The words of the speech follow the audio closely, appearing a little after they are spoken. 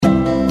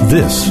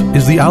This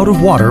is the Out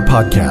of Water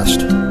Podcast.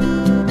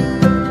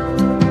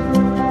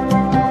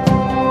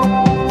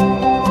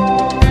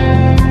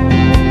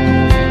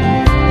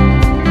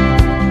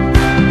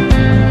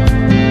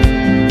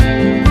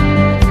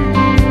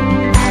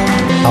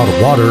 Out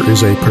of Water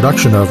is a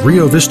production of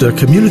Rio Vista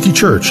Community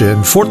Church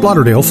in Fort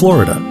Lauderdale,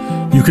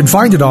 Florida. You can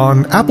find it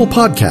on Apple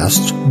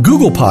Podcasts,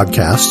 Google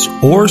Podcasts,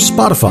 or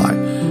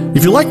Spotify.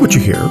 If you like what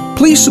you hear,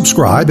 please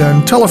subscribe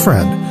and tell a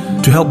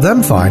friend to help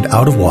them find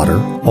Out of Water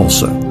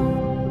also.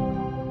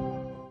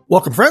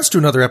 Welcome, friends, to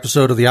another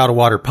episode of the Out of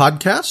Water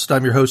Podcast.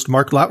 I'm your host,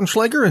 Mark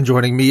Lautenschlager, and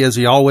joining me, as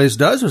he always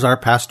does, is our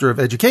pastor of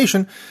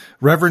education,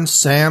 Reverend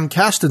Sam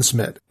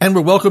Castensmith. And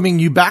we're welcoming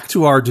you back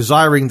to our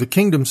Desiring the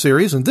Kingdom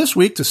series, and this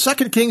week to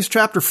 2 Kings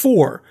chapter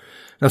 4.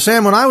 Now,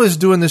 Sam, when I was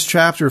doing this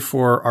chapter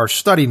for our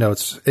study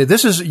notes,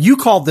 you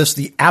called this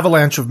the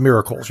avalanche of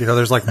miracles. You know,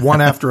 there's like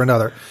one after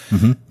another.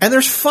 Mm-hmm. And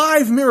there's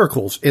 5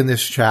 miracles in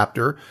this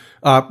chapter,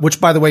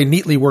 which, by the way,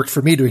 neatly worked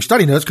for me doing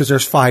study notes because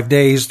there's 5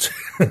 days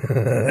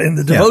in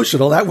the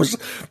devotional. Yeah.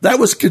 That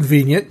was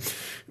convenient.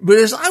 But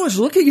as I was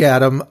looking at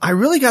them, I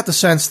really got the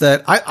sense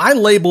that I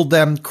labeled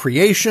them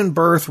creation,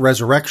 birth,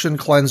 resurrection,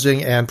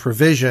 cleansing, and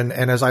provision.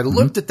 And as I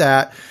looked at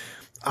that,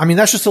 I mean,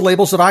 that's just the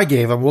labels that I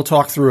gave them. We'll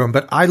talk through them.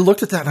 But I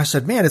looked at that and I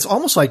said, man, it's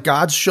almost like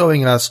God's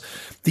showing us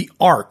the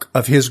arc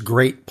of his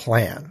great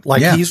plan.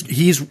 Like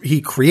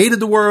he created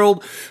the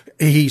world.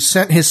 He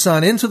sent his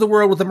son into the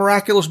world with a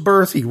miraculous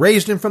birth. He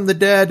raised him from the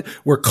dead.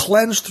 We're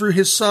cleansed through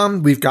his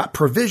son. We've got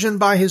provision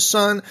by his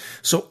son.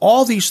 So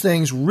all these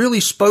things really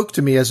spoke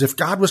to me as if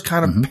God was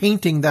kind of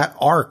painting that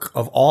arc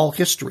of all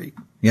history.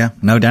 Yeah,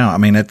 no doubt. I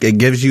mean, it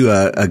gives you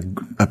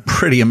a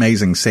pretty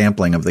amazing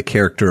sampling of the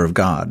character of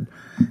God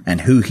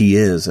and who he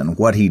is and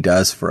what he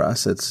does for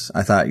us.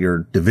 I thought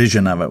your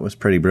division of it was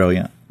pretty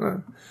brilliant.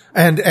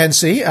 And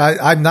see,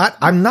 I'm not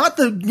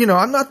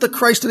the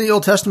Christ in the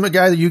Old Testament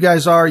guy that you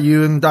guys are.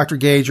 You and Dr.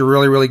 Gage are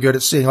really, really good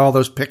at seeing all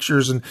those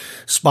pictures and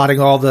spotting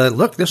all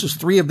look, this is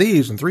 3 of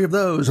these and 3 of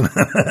those.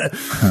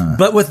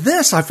 But with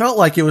this, I felt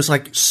like it was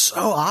like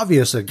so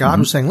obvious that God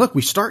was saying, look,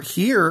 we start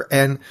here.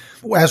 And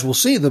as we'll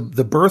see, the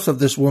birth of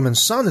this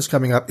woman's son that's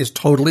coming up is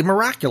totally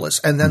miraculous.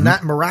 And then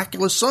that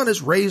miraculous son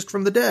is raised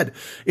from the dead.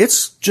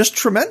 It's just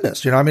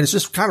tremendous. You know, I mean, it's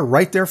just kind of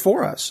right there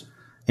for us.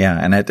 Yeah,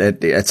 and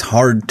it's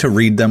hard to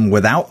read them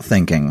without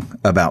thinking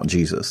about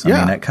Jesus.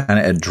 I mean,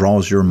 it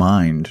draws your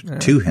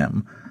mind to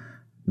him,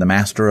 the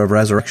master of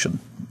resurrection.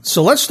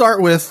 So let's start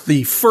with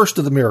the first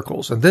of the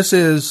miracles. And this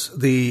is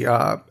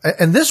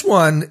and this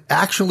one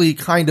actually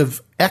kind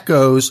of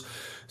echoes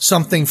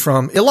something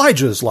from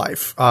Elijah's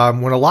life.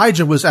 When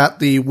Elijah was at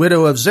the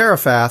widow of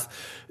Zarephath,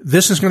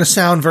 this is going to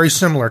sound very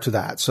similar to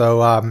that.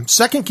 So,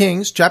 2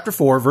 Kings chapter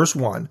 4, verse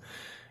 1.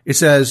 It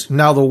says,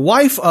 "Now the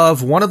wife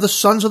of one of the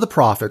sons of the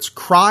prophets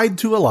cried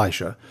to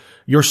Elisha,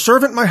 'Your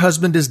servant, my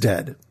husband, is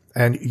dead,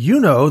 and you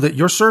know that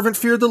your servant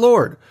feared the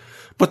Lord.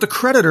 But the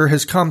creditor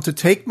has come to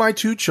take my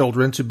 2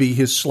 children to be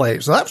his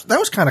slaves.'" So that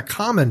was kind of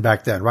common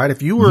back then, right?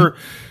 If you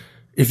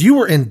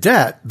were in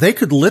debt, they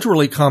could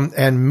literally come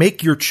and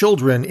make your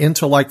children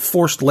into like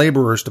forced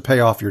laborers to pay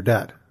off your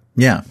debt.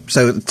 Yeah.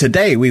 So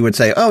today we would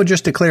say, oh,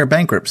 just declare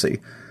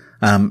bankruptcy.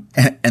 In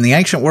the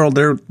ancient world,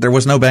 there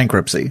was no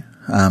bankruptcy.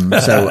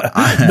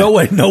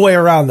 No way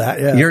around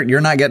that. Yeah.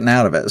 You're not getting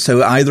out of it.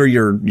 So either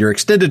your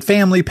extended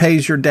family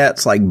pays your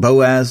debts like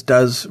Boaz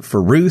does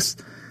for Ruth,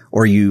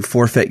 or you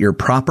forfeit your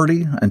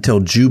property until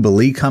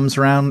Jubilee comes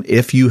around.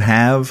 If you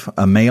have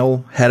a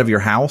male head of your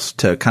house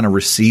to kind of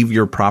receive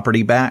your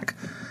property back,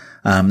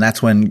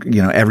 that's when,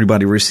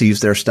 everybody receives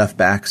their stuff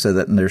back so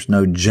that there's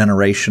no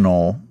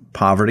generational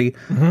poverty.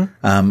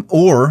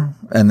 Or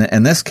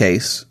in this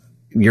case,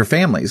 your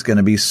family is going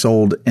to be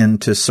sold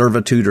into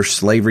servitude or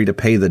slavery to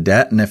pay the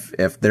debt. And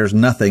if there's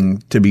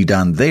nothing to be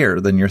done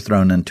there, then you're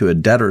thrown into a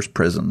debtor's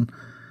prison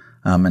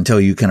until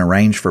you can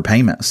arrange for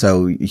payment.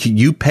 So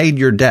you paid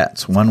your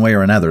debts one way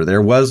or another.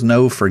 There was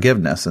no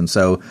forgiveness. And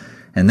so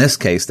in this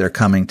case, they're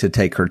coming to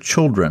take her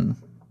children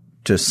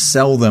to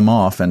sell them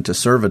off into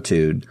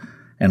servitude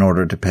in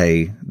order to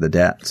pay the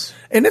debts.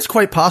 And it's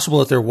quite possible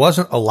that there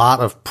wasn't a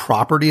lot of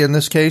property in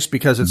this case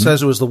because it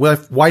says it was the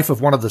wife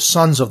of one of the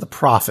sons of the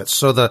prophets.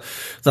 So the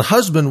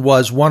husband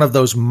was one of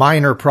those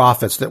minor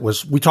prophets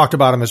we talked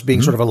about him as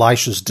being sort of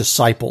Elisha's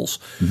disciples.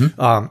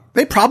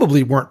 They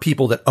probably weren't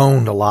people that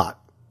owned a lot.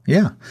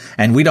 Yeah.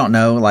 And we don't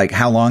know like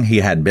how long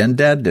he had been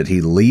dead. Did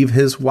he leave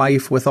his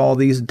wife with all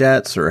these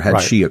debts, or had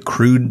she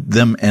accrued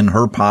them in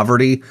her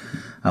poverty?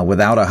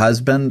 Without a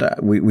husband,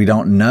 we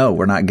don't know.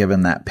 We're not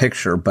given that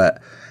picture, but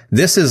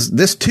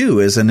this too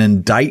is an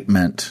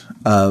indictment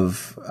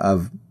of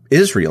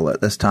Israel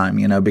at this time,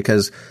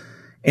 because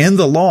in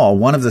the law,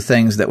 one of the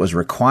things that was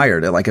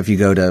required, like if you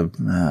go to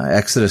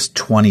Exodus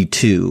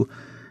 22,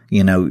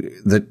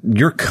 that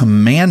you're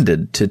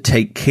commanded to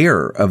take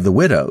care of the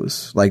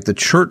widows. Like the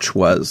church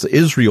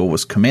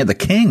the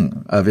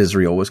king of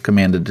Israel was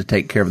commanded to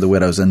take care of the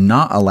widows and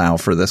not allow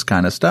for this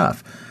kind of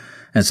stuff.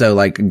 And so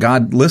like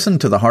God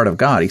listened to the heart of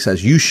God. He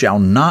says, "You shall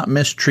not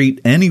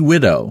mistreat any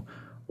widow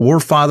or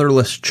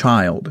fatherless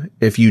child.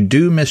 If you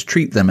do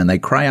mistreat them and they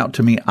cry out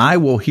to me, I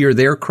will hear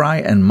their cry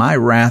and my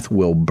wrath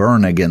will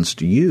burn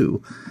against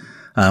you.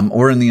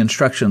 Or in the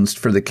instructions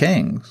for the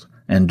kings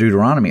in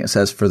Deuteronomy, it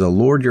says, for the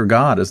Lord your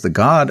God is the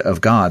God of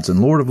gods and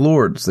Lord of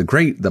lords, the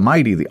great, the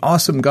mighty, the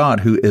awesome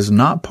God who is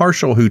not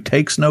partial, who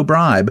takes no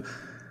bribe,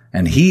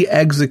 and he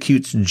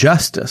executes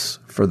justice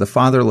for the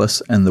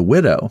fatherless and the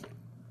widow.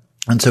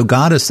 And so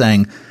God is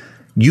saying,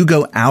 you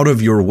go out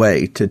of your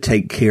way to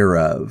take care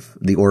of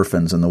the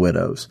orphans and the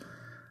widows.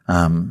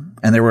 And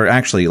there were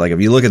actually, like,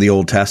 if you look at the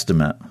Old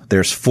Testament,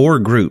 there's 4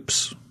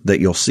 groups that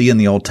you'll see in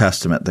the Old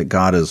Testament that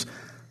God is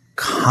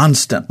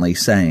constantly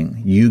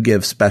saying, you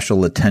give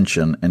special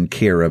attention and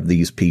care of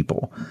these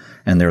people.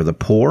 And they're the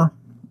poor,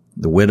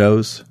 the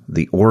widows,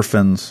 the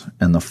orphans,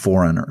 and the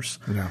foreigners.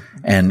 Yeah.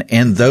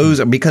 And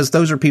those, because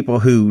those are people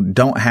who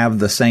don't have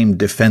the same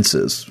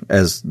defenses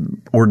as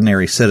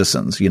ordinary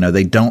citizens. You know,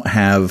 they don't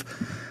have,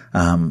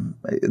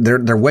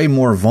 they're way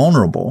more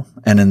vulnerable.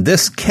 And in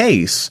this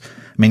case,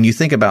 I mean, you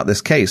think about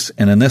this case,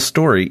 and in this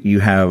story, you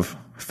have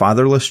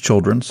fatherless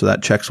children, so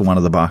that checks one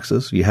of the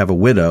boxes. You have a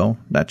widow,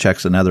 that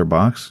checks another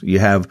box. You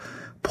have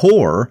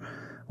poor,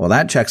 well,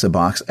 that checks a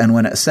box. And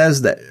when it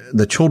says that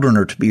the children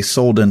are to be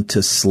sold into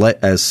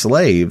as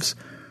slaves,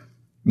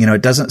 you know,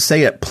 it doesn't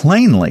say it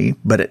plainly,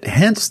 but it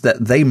hints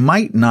that they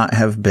might not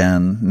have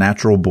been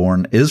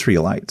natural-born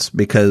Israelites,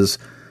 because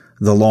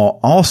the law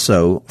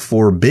also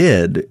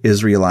forbid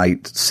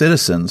Israelite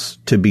citizens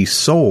to be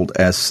sold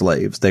as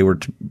slaves. They were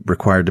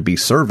required to be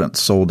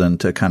servants, sold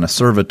into kind of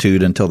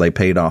servitude until they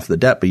paid off the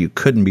debt, but you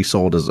couldn't be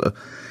sold as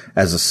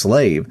a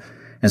slave.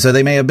 And so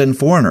they may have been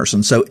foreigners.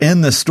 And so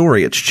in this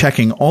story, it's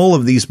checking all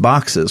of these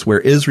boxes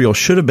where Israel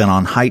should have been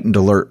on heightened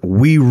alert.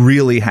 We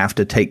really have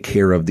to take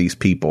care of these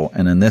people.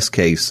 And in this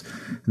case,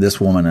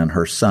 this woman and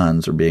her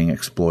sons are being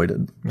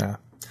exploited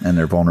and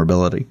their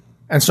vulnerability.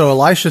 And so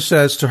Elisha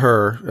says to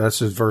her,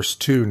 this is verse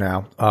 2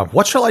 now,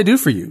 what shall I do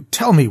for you?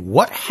 Tell me,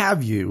 what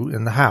have you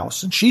in the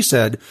house? And she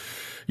said,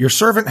 your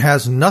servant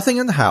has nothing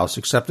in the house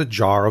except a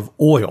jar of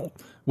oil,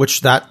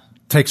 which that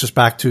takes us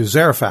back to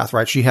Zarephath,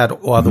 right? She had,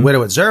 the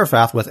widow at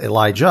Zarephath with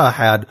Elijah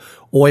had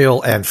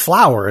oil and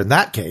flour in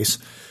that case.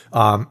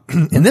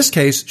 In this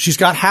case, she's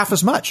got half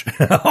as much.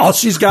 All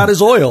she's got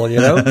is oil, you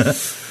know?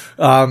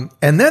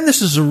 And then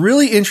this is a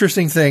really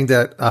interesting thing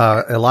that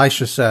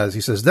Elisha says.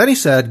 He says, then he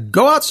said,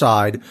 go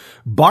outside,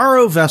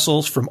 borrow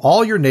vessels from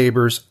all your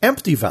neighbors,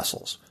 empty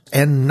vessels,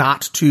 and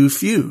not too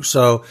few.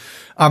 So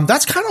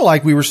that's kind of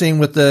like we were seeing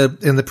in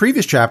the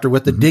previous chapter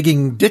with the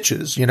digging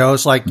ditches. You know,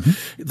 it's like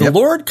the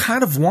Lord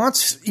kind of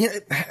wants,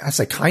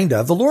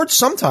 the Lord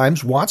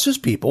sometimes wants his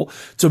people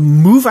to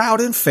move out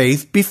in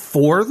faith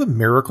before the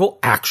miracle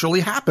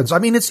actually happens. I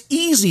mean, it's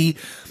easy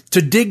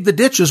to dig the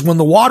ditches when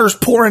the water's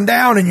pouring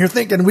down and you're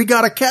thinking, we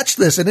got to catch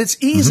this. And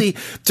it's easy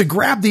to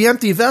grab the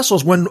empty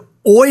vessels when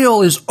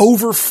oil is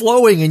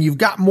overflowing and you've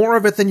got more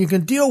of it than you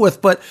can deal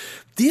with. But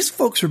these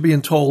folks are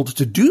being told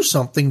to do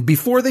something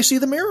before they see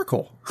the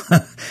miracle.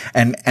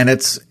 and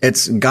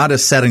it's God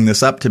is setting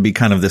this up to be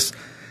kind of this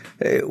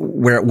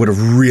where it would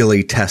have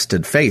really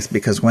tested faith,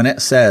 because when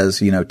it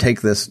says, you know,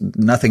 take this,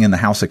 nothing in the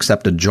house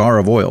except a jar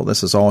of oil,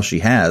 this is all she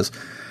has.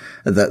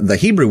 The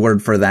Hebrew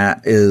word for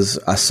that is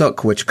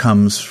asuk, which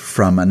comes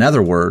from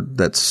another word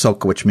that's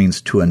suk, which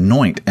means to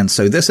anoint. And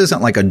so this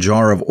isn't like a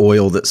jar of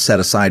oil that's set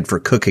aside for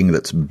cooking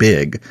that's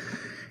big.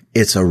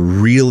 It's a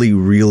really,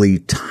 really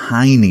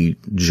tiny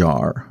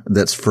jar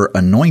that's for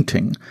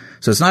anointing.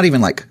 So it's not even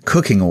like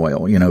cooking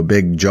oil, you know,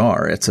 big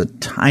jar. It's a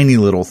tiny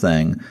little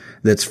thing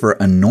that's for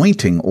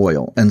anointing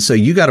oil. And so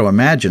you got to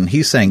imagine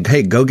he's saying,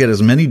 hey, go get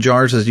as many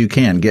jars as you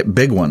can, get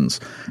big ones.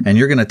 And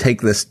you're going to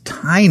take this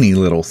tiny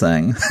little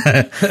thing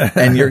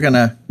and you're going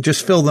to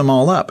just fill them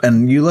all up.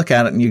 And you look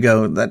at it and you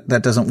go,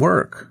 that doesn't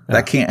work. Yeah.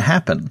 That can't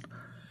happen.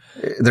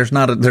 There's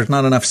not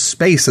enough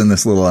space in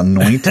this little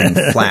anointing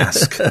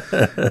flask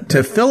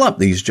to fill up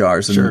these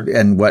jars.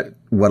 And what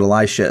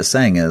Elisha is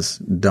saying is,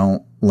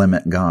 don't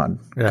limit God.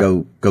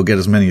 Yeah. Go get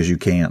as many as you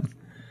can.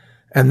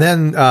 And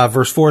then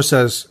verse 4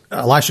 says,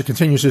 Elisha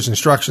continues his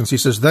instructions. He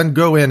says, then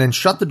go in and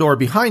shut the door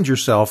behind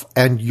yourself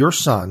and your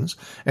sons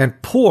and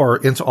pour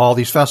into all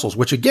these vessels,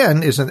 which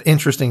again is an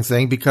interesting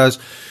thing because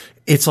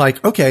it's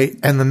like, okay,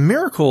 and the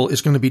miracle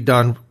is going to be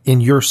done in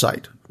your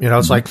sight. You know,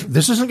 it's like,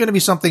 this isn't going to be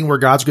something where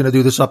God's going to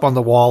do this up on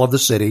the wall of the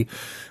city.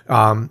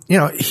 You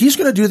know, he's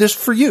going to do this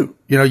for you.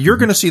 You know, you're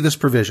going to see this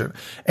provision.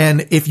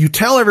 And if you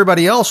tell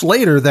everybody else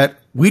later that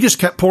we just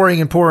kept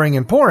pouring and pouring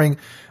and pouring,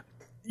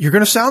 you're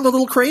going to sound a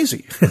little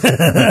crazy.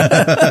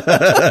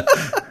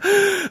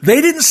 They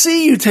didn't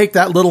see you take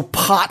that little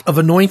pot of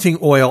anointing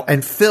oil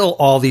and fill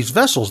all these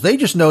vessels. They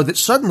just know that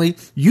suddenly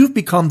you've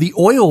become the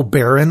oil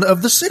baron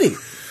of the city.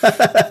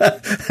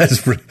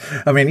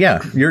 I mean,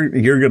 yeah,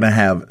 you're going to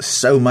have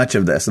so much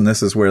of this, and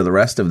this is where the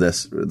rest of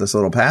this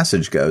little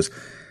passage goes,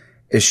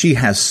 is she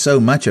has so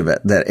much of it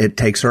that it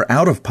takes her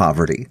out of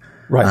poverty.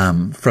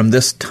 Right. From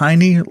this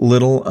tiny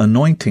little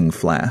anointing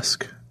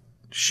flask,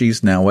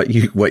 she's now what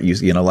you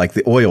like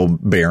the oil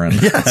baron.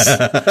 Yes.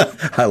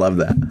 I love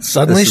that.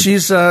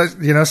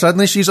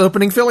 Suddenly she's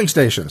opening filling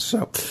stations.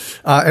 So,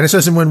 and it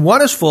says, and when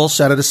one is full,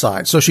 set it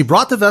aside. So she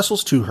brought the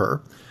vessels to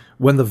her.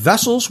 When the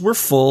vessels were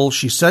full,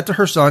 she said to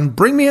her son,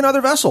 bring me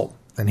another vessel.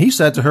 And he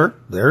said to her,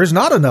 there is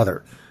not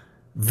another.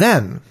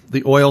 Then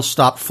the oil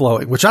stopped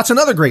flowing, which that's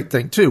another great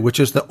thing too, which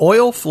is the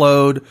oil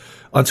flowed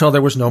until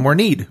there was no more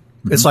need.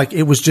 Mm-hmm. It's like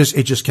it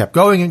just kept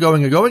going and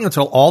going and going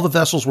until all the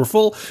vessels were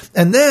full.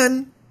 And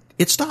then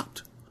it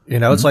stopped.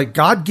 It's like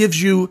God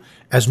gives you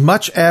as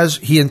much as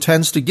he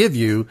intends to give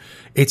you.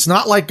 It's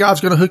not like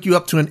God's going to hook you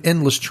up to an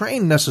endless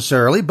train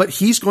necessarily, but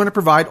he's going to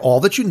provide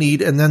all that you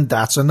need. And then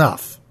that's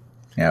enough.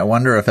 Yeah, I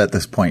wonder if at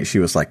this point she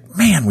was like,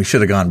 man, we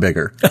should have gone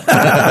bigger.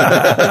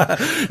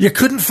 You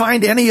couldn't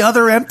find any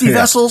other empty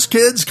vessels,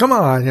 kids? Come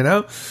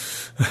on,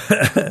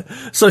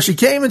 So she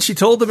came and she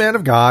told the man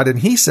of God, and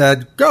he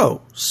said,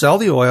 go, sell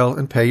the oil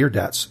and pay your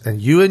debts,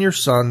 and you and your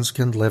sons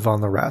can live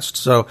on the rest.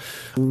 So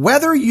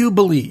whether you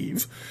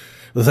believe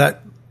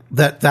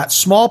that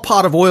small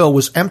pot of oil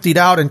was emptied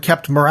out and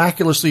kept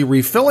miraculously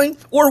refilling,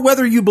 or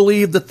whether you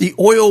believe that the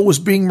oil was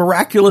being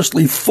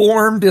miraculously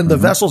formed in the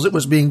vessels it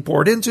was being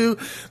poured into,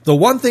 the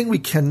one thing we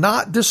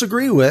cannot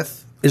disagree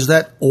with is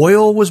that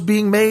oil was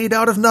being made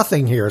out of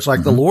nothing here. It's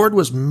like the Lord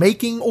was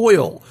making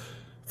oil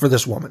for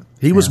this woman.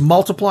 He was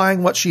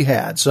multiplying what she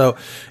had. So,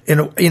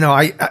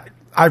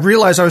 I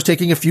realized I was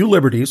taking a few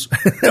liberties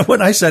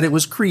when I said it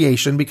was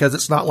creation, because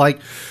it's not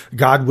like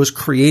God was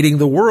creating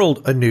the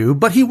world anew,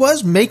 but he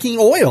was making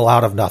oil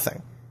out of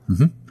nothing.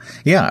 Mm-hmm.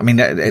 Yeah. I mean,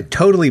 it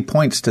totally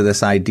points to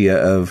this idea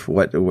of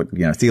what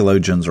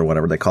theologians or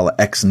whatever they call it,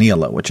 ex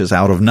nihilo, which is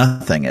out of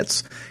nothing.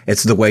 It's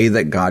the way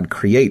that God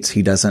creates.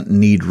 He doesn't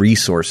need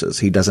resources.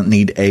 He doesn't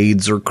need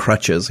aids or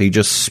crutches. He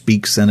just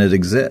speaks and it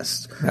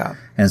exists. Yeah.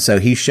 And so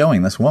he's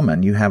showing this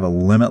woman, you have a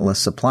limitless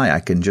supply. I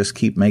can just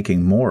keep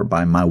making more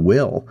by my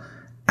will.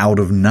 Out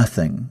of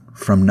nothing,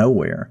 from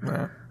nowhere.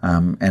 Yeah.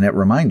 And it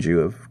reminds you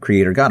of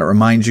Creator God. It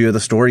reminds you of the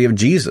story of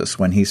Jesus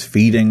when he's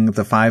feeding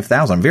the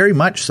 5,000. Very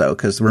much so,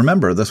 because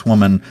remember, this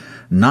woman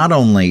not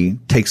only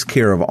takes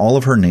care of all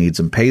of her needs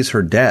and pays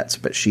her debts,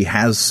 but she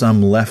has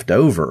some left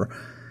over.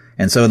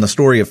 And so in the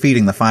story of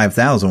feeding the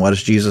 5,000, what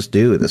does Jesus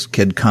do? This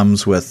kid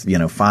comes with,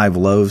 5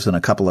 loaves and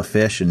a couple of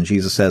fish, and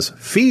Jesus says,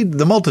 feed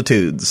the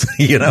multitudes.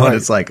 Right. And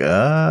it's like,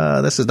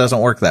 this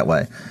doesn't work that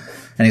way.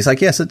 And he's like,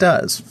 yes, it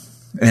does.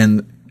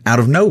 And out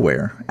of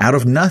nowhere, out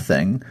of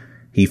nothing,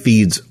 he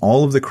feeds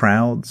all of the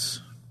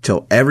crowds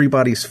till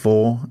everybody's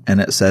full. And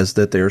it says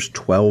that there's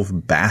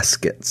 12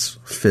 baskets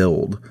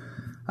filled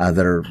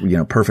that are,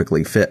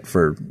 perfectly fit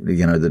for,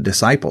 the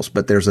disciples.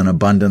 But there's an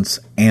abundance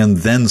and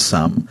then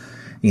some,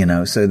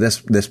 So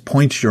this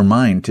points your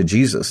mind to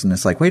Jesus. And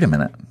it's like, wait a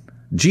minute.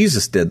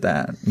 Jesus did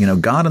that.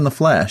 God in the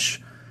flesh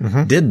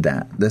did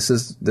that. This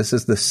is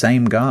the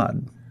same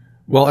God.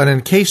 Well, and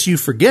in case you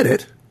forget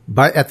it,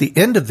 at the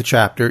end of the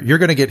chapter, you're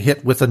going to get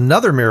hit with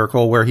another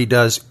miracle where he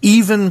does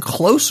even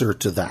closer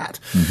to that,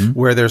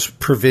 where there's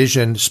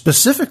provision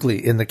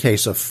specifically in the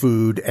case of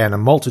food and a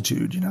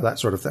multitude, that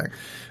sort of thing.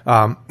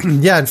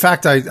 In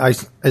fact, I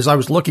as I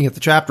was looking at the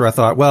chapter, I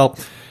thought, well,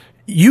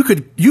 you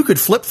could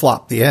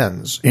flip-flop the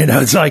ends.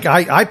 It's like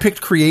I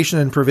picked creation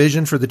and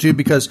provision for the two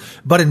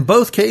but in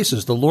both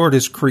cases, the Lord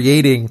is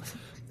creating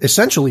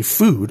essentially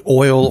food,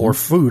 oil or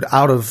food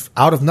out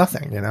of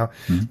nothing,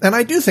 And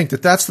I do think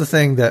that that's the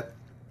thing that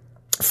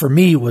for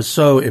me was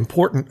so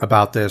important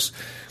about this,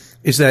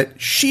 is that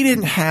she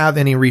didn't have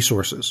any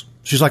resources.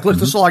 She's like, look,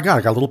 this is all I got.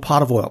 I got a little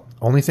pot of oil.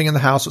 Only thing in the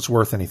house that's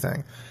worth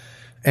anything.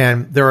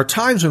 And there are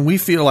times when we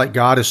feel like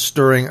God is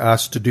stirring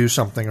us to do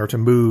something or to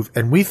move,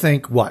 and we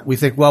think what? We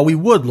think, well, we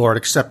would, Lord,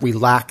 except we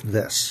lack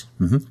this.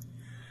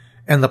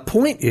 And the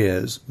point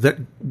is that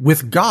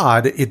with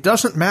God, it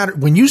doesn't matter.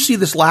 When you see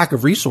this lack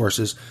of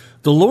resources,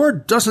 the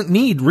Lord doesn't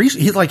need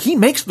He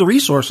makes the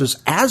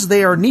resources as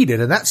they are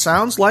needed. And that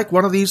sounds like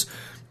one of these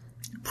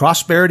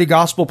prosperity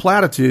gospel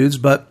platitudes,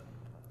 but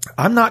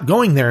I'm not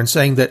going there and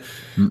saying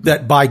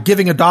that by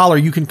giving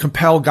 $1, you can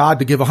compel God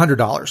to give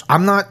 $100.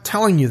 I'm not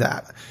telling you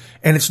that.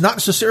 And it's not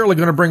necessarily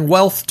going to bring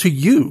wealth to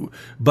you.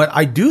 But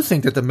I do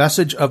think that the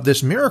message of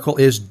this miracle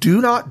is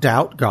do not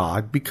doubt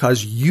God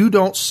because you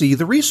don't see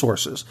the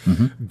resources.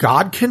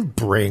 God can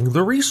bring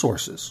the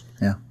resources.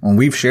 Yeah. And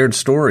we've shared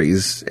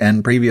stories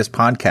in previous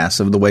podcasts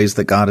of the ways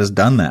that God has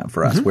done that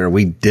for us, where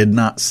we did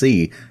not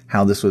see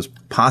how this was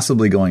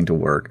possibly going to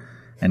work.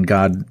 And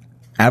God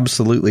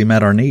absolutely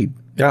met our need.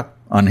 Yeah.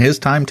 On his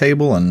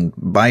timetable and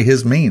by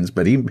his means,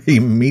 but he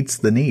meets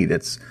the need.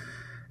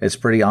 It's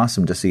pretty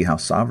awesome to see how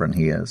sovereign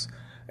he is.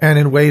 And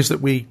in ways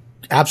that we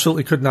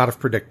absolutely could not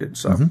have predicted.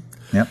 So,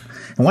 Yep.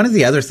 And one of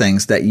the other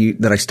things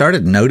that I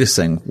started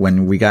noticing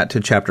when we got to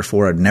chapter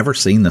 4, I'd never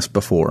seen this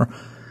before,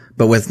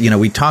 but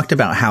we talked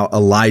about how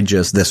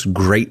Elijah's this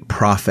great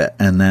prophet,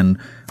 and then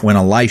when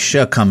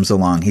Elisha comes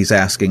along, he's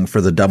asking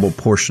for the double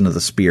portion of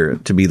the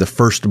Spirit, to be the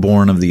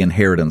firstborn of the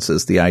inheritance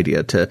is the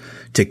idea,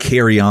 to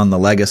carry on the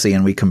legacy.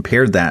 And we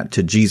compared that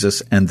to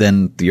Jesus and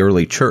then the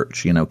early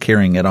church,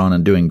 carrying it on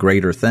and doing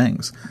greater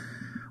things.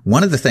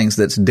 One of the things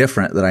that's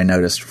different that I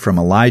noticed from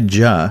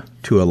Elijah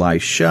to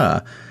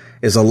Elisha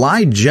is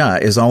Elijah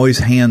is always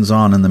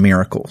hands-on in the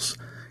miracles.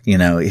 You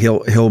know,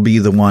 he'll be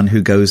the one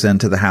who goes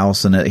into the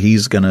house, and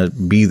he's going to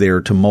be there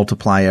to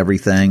multiply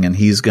everything, and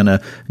he's going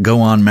to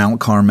go on Mount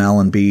Carmel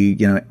and be,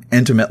 you know,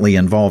 intimately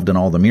involved in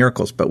all the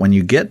miracles. But when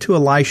you get to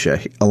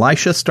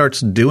Elisha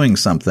starts doing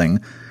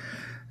something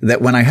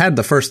that when I had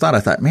the first thought, I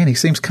thought, man, he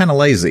seems kind of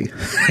lazy.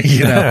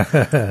 You know,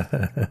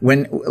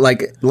 when,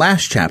 like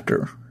last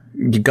chapter,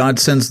 God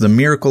sends the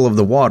miracle of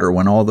the water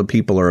when all the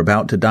people are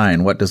about to die.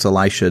 And what does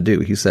Elisha do?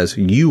 He says,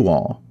 you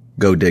all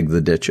go dig the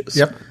ditches.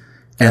 Yep.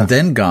 And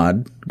then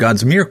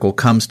God's miracle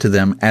comes to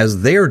them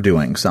as they're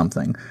doing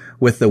something.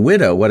 With the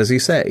widow, what does he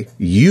say?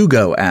 You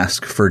go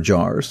ask for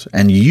jars,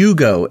 and you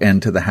go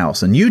into the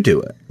house and you do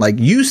it. Like,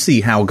 you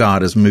see how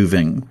God is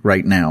moving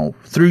right now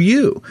through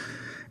you.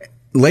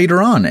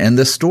 Later on in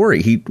this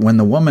story, when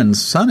the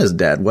woman's son is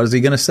dead, what is he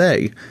going to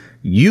say?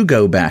 You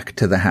go back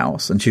to the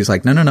house. And she's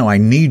like, no, I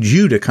need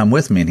you to come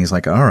with me. And he's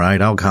like, all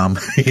right, I'll come.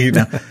 You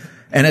know?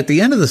 And at the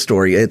end of the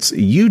story, it's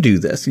you do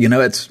this. You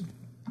know,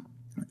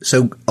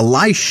 so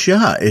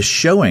Elisha is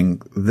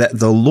showing that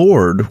the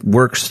Lord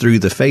works through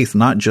the faith,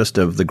 not just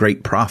of the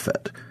great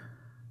prophet,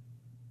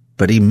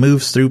 but he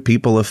moves through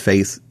people of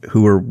faith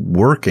who are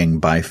working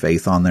by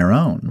faith on their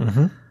own.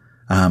 Mm-hmm.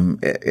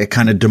 It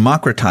kind of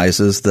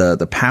democratizes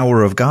the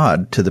power of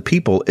God to the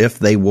people if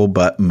they will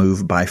but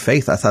move by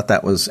faith. I thought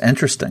that was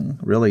interesting,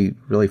 really,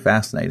 really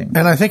fascinating.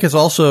 And I think it's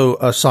also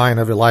a sign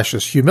of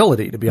Elisha's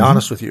humility, to be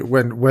honest with you.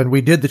 When we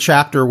did the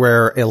chapter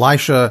where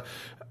Elijah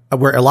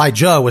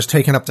was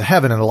taken up to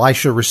heaven and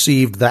Elisha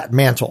received that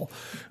mantle,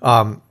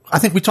 I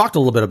think we talked a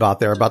little bit about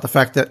the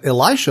fact that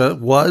Elisha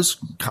was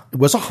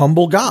a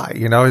humble guy.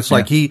 You know, it's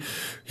like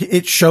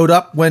it showed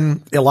up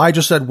when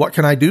Elijah said, "What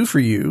can I do for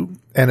you?"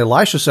 And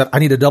Elisha said, "I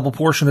need a double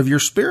portion of your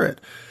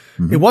spirit."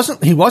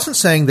 Mm-hmm. He wasn't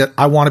saying that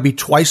I want to be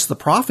twice the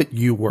prophet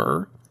you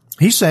were.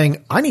 He's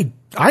saying, I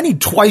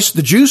need twice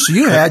the juice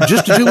you had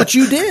just to do what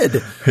you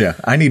did. Yeah.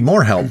 I need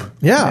more help.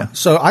 Yeah.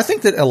 So I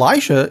think that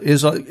Elisha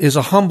is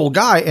a humble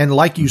guy. And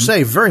like you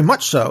say, very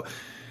much so.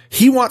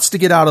 He wants to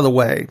get out of the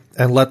way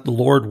and let the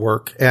Lord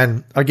work.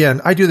 And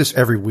again, I do this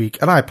every week,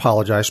 and I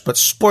apologize, but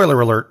spoiler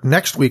alert,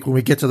 next week when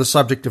we get to the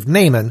subject of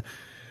Naaman,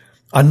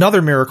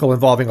 another miracle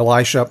involving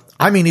Elisha,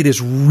 I mean, it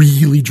is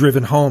really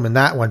driven home in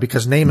that one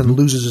because Naaman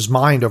loses his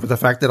mind over the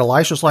fact that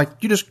Elisha's like,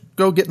 you just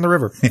go get in the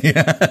river.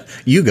 Yeah.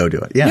 You go do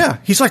it. Yeah. Yeah.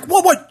 He's like,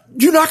 what?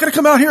 You're not going to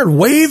come out here and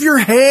wave your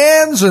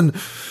hands and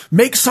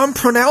make some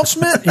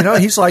pronouncement? You know,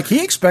 he's like,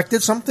 he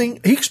expected something.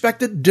 He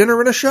expected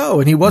dinner and a show,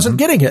 and he wasn't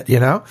getting it, you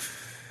know?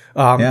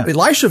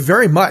 Elisha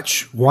very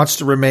much wants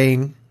to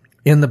remain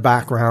in the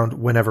background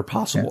whenever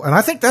possible. Yeah. And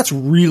I think that's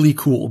really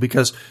cool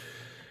because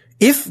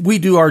if we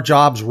do our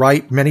jobs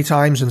right many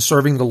times in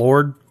serving the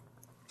Lord,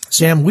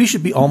 Sam, we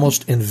should be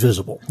almost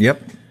invisible.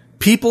 Yep.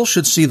 People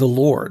should see the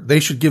Lord. They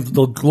should give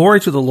the glory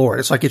to the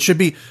Lord. It's like it should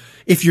be,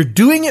 if you're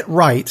doing it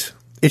right,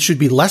 it should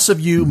be less of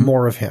you,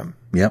 more of him.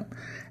 Yep.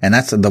 And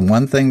that's the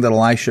one thing that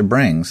Elisha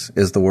brings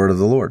is the word of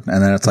the Lord.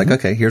 And then it's like,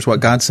 okay, here's what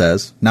God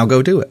says. Now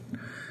go do it.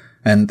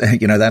 And,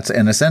 you know, that's,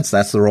 in a sense,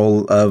 that's the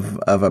role of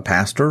a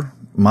pastor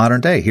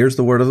modern day. Here's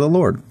the word of the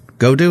Lord.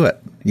 Go do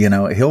it. You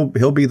know,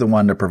 he'll be the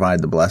one to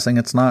provide the blessing.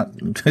 It's not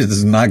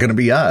going to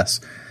be us,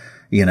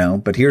 you know,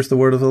 but here's the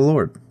word of the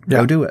Lord.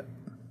 Go do it.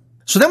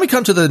 So then we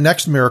come to the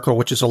next miracle,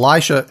 which is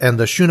Elisha and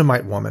the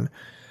Shunammite woman.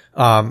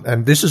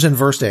 And this is in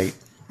verse 8.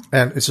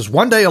 And it says,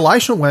 one day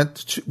Elisha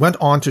went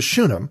on to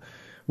Shunem,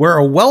 where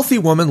a wealthy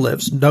woman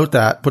lives. Note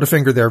that. Put a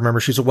finger there. Remember,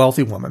 she's a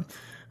wealthy woman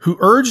who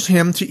urged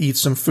him to eat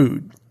some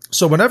food.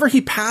 So whenever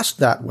he passed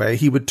that way,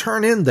 he would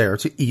turn in there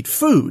to eat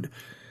food.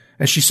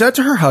 And she said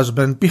to her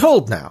husband,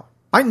 behold now,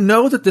 I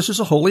know that this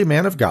is a holy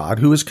man of God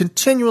who is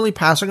continually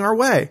passing our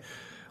way.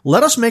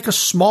 Let us make a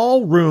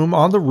small room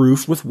on the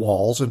roof with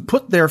walls and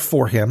put there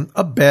for him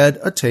a bed,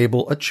 a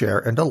table, a chair,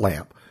 and a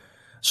lamp,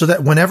 so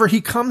that whenever he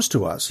comes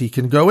to us, he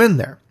can go in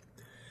there.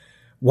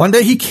 One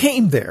day he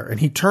came there, and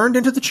he turned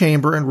into the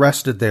chamber and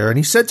rested there, and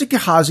he said to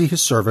Gehazi,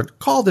 his servant,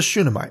 call the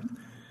Shunammite.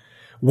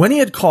 When he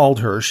had called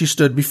her, she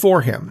stood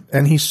before him,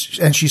 and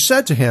she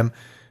said to him,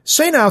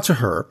 say now to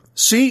her,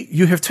 see,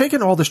 you have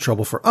taken all this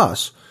trouble for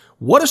us.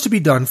 What is to be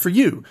done for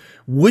you?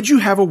 Would you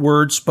have a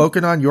word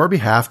spoken on your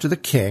behalf to the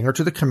king or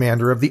to the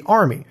commander of the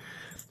army?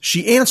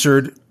 She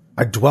answered,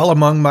 I dwell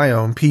among my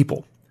own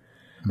people.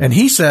 And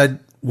he said,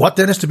 what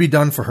then is to be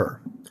done for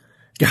her?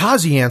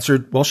 Gehazi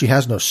answered, well, she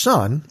has no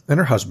son, and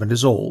her husband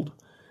is old.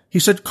 He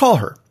said, call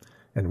her.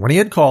 And when he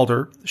had called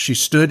her, she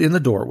stood in the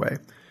doorway.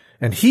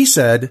 And he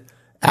said,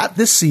 at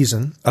this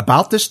season,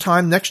 about this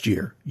time next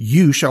year,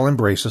 you shall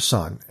embrace a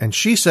son. And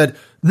she said,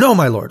 no,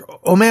 my lord,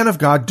 O man of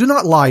God, do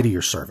not lie to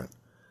your servant.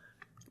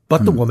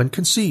 But the woman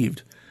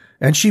conceived,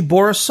 and she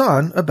bore a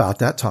son about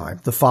that time,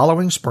 the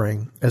following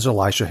spring, as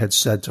Elisha had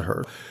said to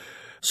her.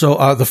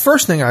 So the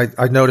first thing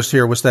I noticed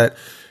here was that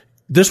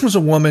this was a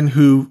woman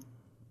who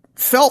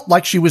felt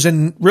like she was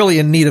really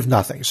in need of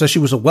nothing. So she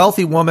was a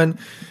wealthy woman.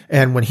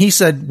 And when he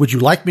said, would you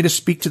like me to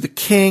speak to the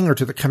king or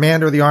to the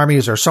commander of the army?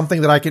 Is there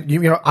something that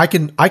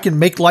I can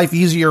make life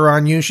easier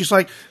on you? She's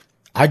like,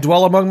 I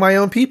dwell among my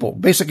own people.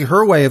 Basically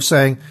her way of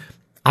saying,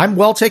 I'm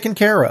well taken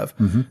care of.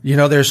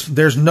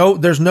 There's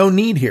no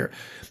need here.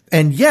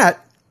 And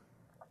yet,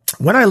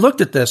 when I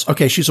looked at this,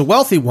 okay, she's a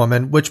wealthy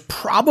woman, which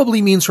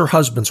probably means her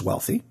husband's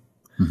wealthy.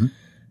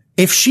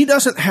 If she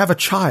doesn't have a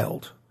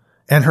child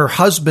and her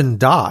husband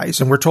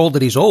dies and we're told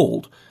that he's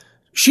old,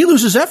 she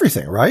loses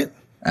everything, right?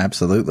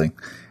 Absolutely.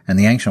 In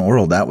the ancient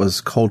world, that was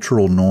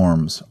cultural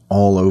norms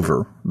all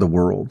over the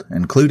world,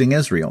 including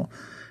Israel.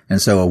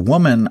 And so a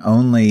woman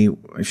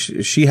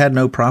she had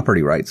no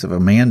property rights. If a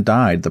man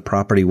died, the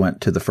property went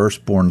to the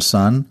firstborn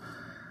son.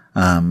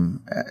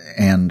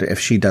 And if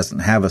she doesn't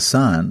have a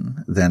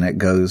son, then it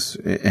goes,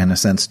 in a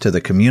sense, to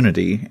the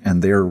community,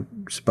 and they're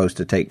supposed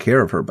to take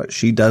care of her, but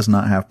she does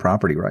not have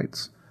property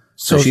rights.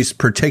 So she's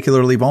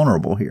particularly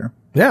vulnerable here.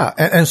 Yeah.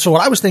 And so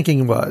what I was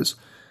thinking was,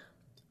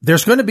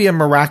 there's going to be a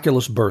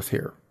miraculous birth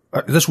here.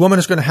 This woman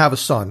is going to have a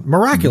son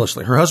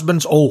miraculously. Her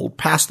husband's old,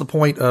 past the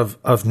point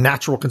of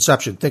natural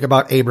conception. Think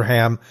about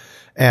Abraham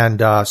and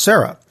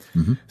Sarah.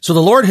 So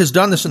the Lord has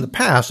done this in the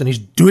past, and he's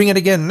doing it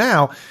again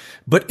now.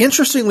 But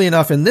interestingly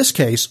enough, in this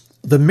case,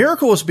 the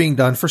miracle was being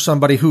done for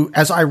somebody who,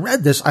 as I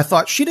read this, I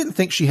thought she didn't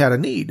think she had a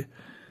need.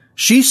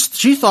 She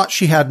thought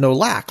she had no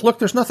lack. Look,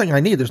 there's nothing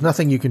I need. There's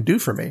nothing you can do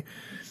for me.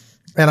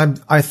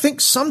 And I think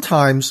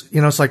sometimes,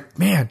 it's like,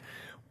 man,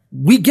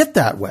 we get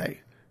that way.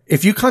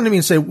 If you come to me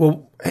and say,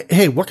 well,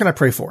 hey, what can I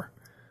pray for?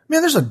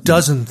 Man, there's a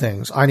dozen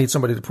things I need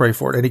somebody to pray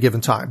for at any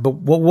given time. But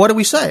what do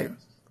we say?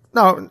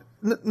 No,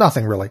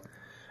 nothing really.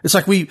 It's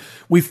like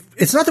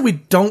it's not that we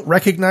don't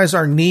recognize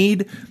our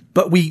need,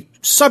 but we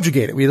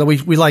subjugate it. We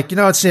like,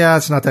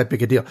 it's not that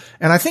big a deal.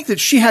 And I think that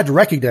she had to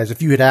recognize,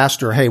 if you had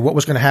asked her, hey, what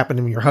was going to happen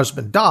when your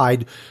husband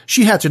died?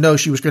 She had to know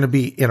she was going to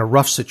be in a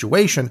rough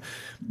situation.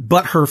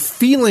 But her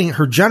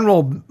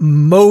general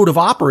mode of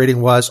operating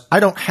was, I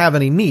don't have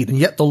any need. And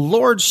yet the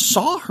Lord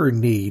saw her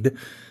need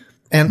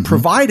and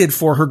provided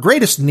for her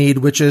greatest need,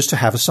 which is to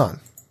have a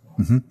son.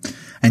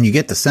 And you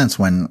get the sense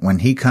when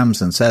he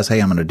comes and says,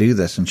 hey, I'm going to do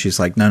this. And she's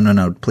like,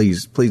 no,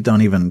 please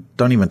don't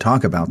even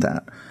talk about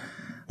that.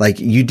 Like,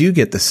 you do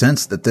get the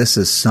sense that this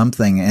is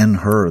something in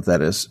her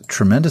that is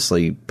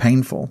tremendously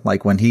painful.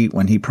 Like when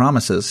he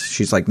promises,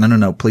 she's like,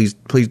 no, please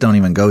don't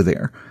even go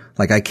there.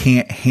 Like, I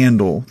can't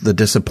handle the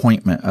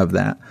disappointment of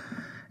that.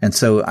 And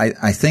so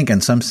I think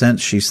in some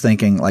sense she's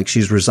thinking, like,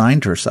 she's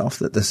resigned herself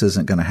that this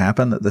isn't going to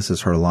happen, that this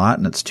is her lot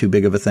and it's too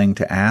big of a thing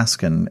to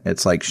ask. And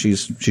it's like she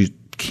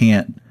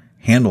can't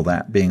handle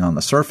that being on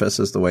the surface,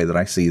 is the way that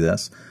I see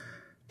this,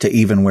 to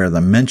even where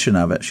the mention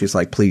of it, she's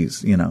like,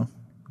 please,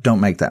 don't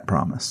make that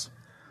promise.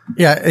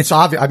 Yeah, it's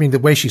obvious. I mean, the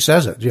way she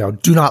says it,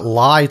 do not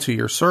lie to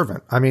your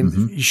servant. I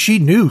mean, she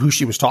knew who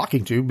she was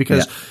talking to,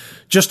 because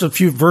just a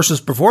few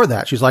verses before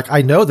that, she's like,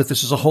 I know that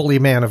this is a holy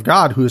man of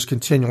God who is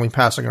continually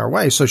passing our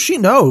way. So she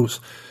knows.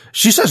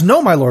 She says,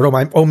 no, my Lord,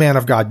 O man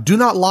of God, do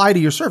not lie to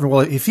your servant.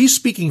 Well, if he's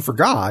speaking for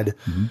God,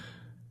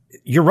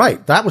 you're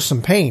right. That was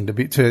some pain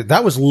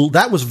that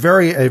was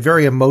a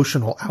very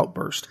emotional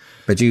outburst.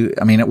 But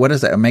what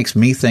is that? It makes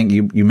me think,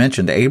 you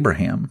mentioned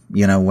Abraham,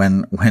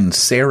 when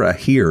Sarah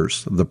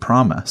hears the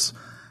promise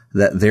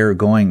that they're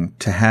going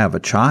to have a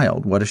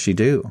child, what does she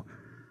do?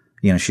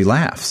 She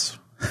laughs.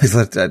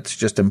 That's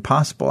just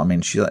impossible. I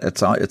mean, she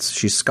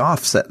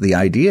scoffs at the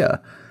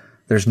idea.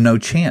 There's no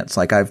chance.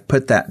 Like, I've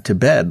put that to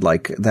bed.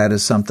 Like, that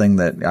is something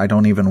that I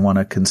don't even want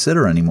to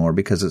consider anymore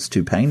because it's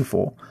too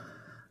painful.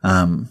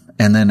 And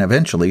then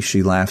eventually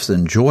she laughs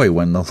in joy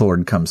when the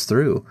Lord comes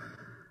through.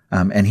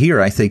 And here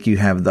I think you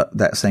have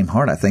that same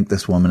heart. I think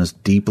this woman is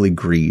deeply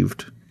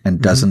grieved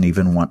and doesn't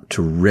even want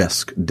to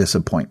risk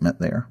disappointment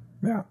there.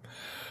 Yeah.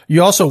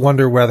 You also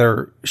wonder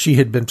whether she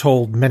had been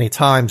told many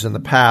times in the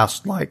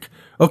past, like,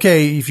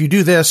 okay, if you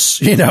do this,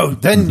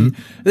 then,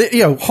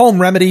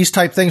 home remedies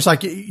type things,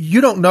 like,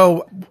 you don't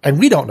know, and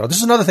we don't know. This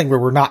is another thing where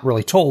we're not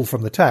really told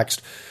from the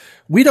text.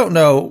 We don't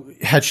know,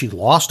 had she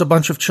lost a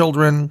bunch of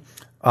children?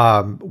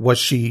 Was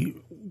she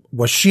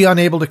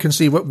unable to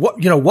conceive?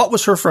 What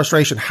was her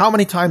frustration? How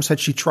many times had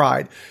she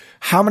tried?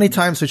 How many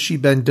times had she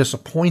been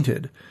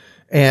disappointed?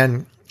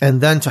 And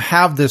then to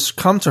have this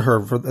come to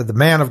her, for the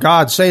man of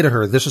God say to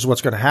her, this is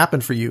what's going to happen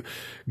for you.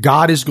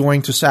 God is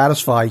going to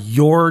satisfy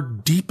your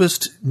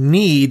deepest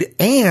need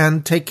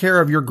and take care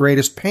of your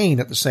greatest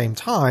pain at the same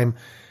time.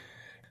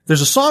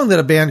 There's a song that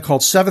a band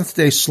called Seventh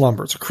Day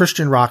Slumber. It's a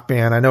Christian rock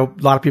band. I know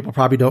a lot of people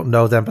probably don't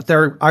know them, but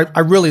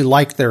I really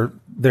like their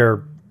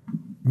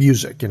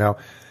music,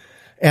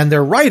 and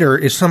their writer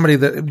is somebody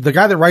the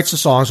guy that writes the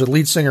songs, the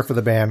lead singer for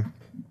the band,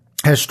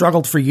 has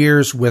struggled for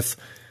years with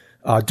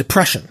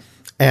depression.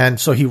 And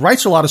so he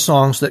writes a lot of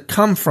songs that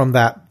come from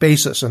that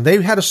basis. And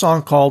they had a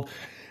song called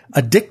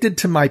Addicted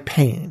to My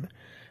Pain,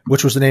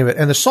 which was the name of it.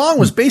 And the song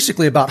was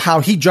basically about how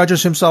he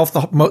judges himself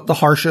the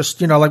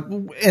harshest,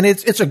 and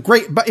it's a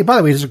great, by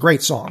the way, it's a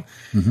great song.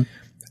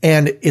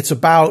 And it's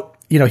about,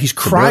 he's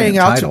crying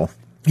out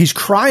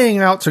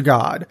to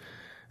God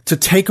to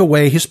take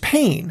away his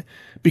pain,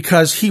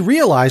 because he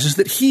realizes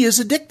that he is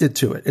addicted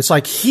to it. It's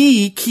like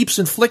he keeps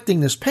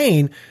inflicting this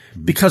pain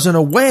because in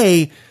a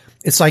way,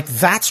 it's like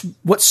that's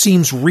what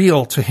seems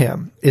real to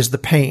him is the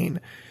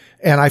pain.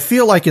 And I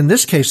feel like in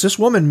this case, this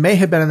woman may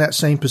have been in that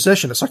same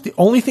position. It's like the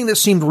only thing that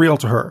seemed real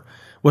to her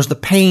was the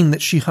pain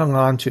that she hung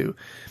on to.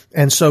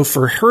 And so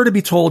for her to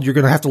be told you're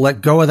going to have to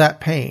let go of that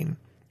pain,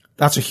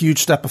 that's a huge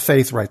step of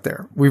faith right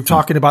there. We were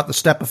talking about the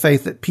step of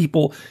faith that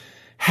people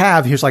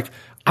have. He's like,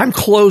 I'm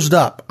closed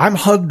up. I'm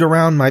hugged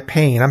around my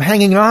pain. I'm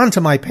hanging on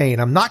to my pain.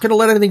 I'm not going to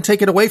let anything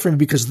take it away from me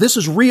because this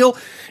is real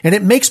and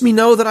it makes me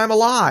know that I'm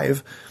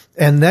alive.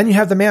 And then you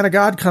have the man of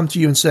God come to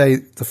you and say,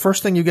 the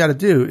first thing you got to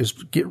do is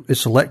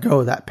to let go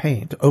of that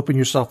pain, to open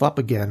yourself up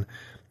again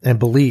and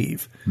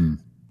believe.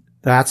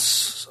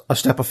 That's a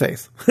step of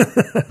faith.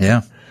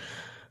 Yeah.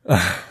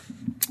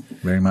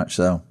 Very much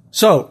so.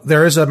 So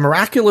there is a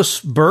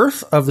miraculous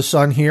birth of the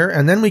son here.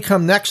 And then we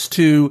come next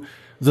to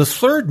the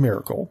third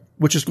miracle,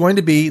 which is going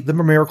to be the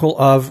miracle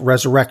of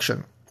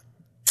resurrection.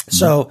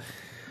 So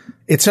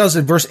it says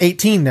in verse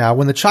 18 now,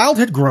 when the child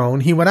had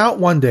grown, he went out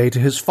one day to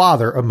his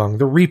father among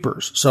the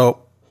reapers.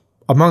 So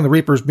among the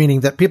reapers, meaning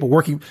that people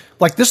working,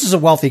 like this is a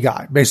wealthy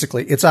guy,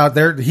 basically. It's out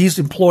there. He's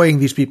employing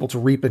these people to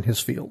reap in his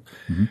field.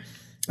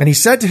 And he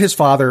said to his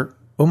father,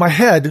 "Oh, my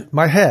head,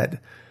 my head."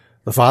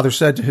 The father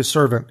said to his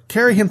servant,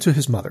 "Carry him to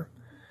his mother."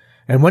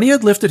 And when he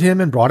had lifted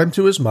him and brought him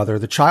to his mother,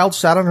 the child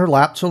sat on her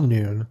lap till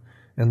noon,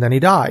 and then he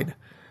died.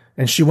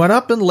 And she went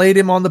up and laid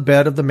him on the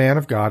bed of the man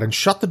of God and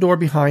shut the door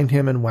behind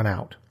him and went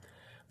out.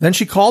 Then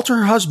she called to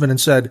her husband and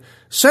said,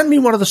 "Send me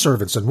one of the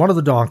servants and one of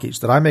the donkeys,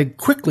 that I may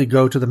quickly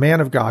go to the man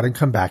of God and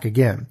come back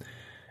again."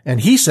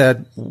 And he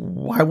said,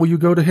 "Why will you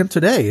go to him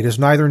today? It is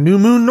neither new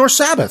moon nor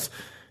Sabbath."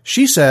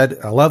 She said,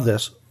 I love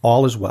this,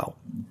 "All is well."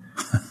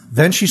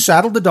 Then she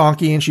saddled the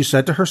donkey and she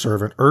said to her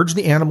servant, "Urge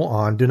the animal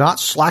on. Do not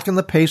slacken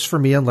the pace for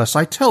me unless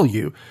I tell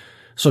you."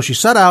 So she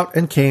set out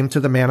and came to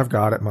the man of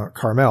God at Mount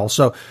Carmel.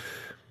 So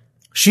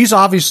she's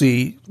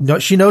obviously,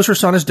 she knows her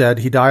son is dead.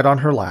 He died on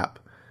her lap.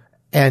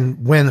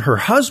 And when her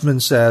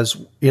husband says,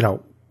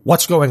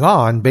 what's going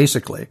on,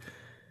 basically,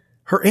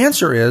 her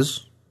answer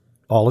is,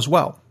 all is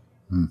well.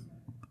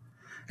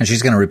 And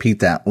she's going to repeat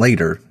that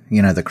later.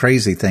 The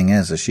crazy thing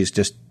is she's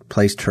just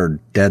placed her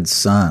dead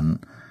son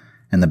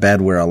in the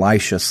bed where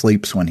Elisha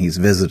sleeps when he's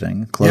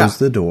visiting, closed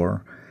the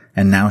door,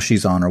 and now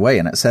she's on her way.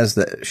 And it says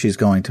that she's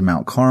going to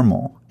Mount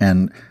Carmel.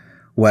 And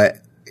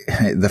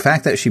the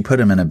fact that she put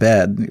him in a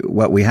bed,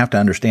 what we have to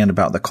understand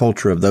about the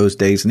culture of those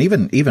days and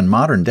even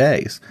modern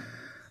days,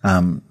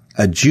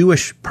 a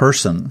Jewish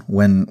person,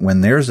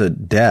 when there's a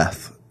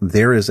death,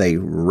 there is a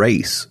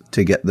race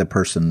to get the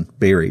person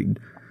buried.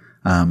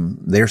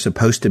 They're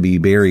supposed to be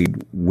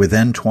buried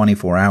within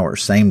 24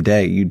 hours, same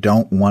day. You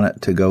don't want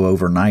it to go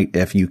overnight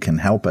if you can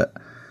help it.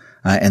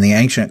 And the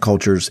ancient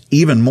cultures,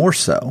 even more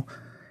so.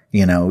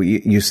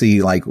 You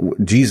see like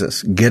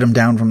Jesus, get him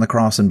down from the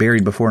cross and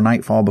buried before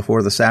nightfall,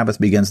 before the Sabbath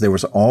begins. There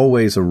was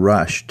always a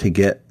rush to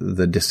get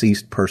the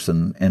deceased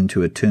person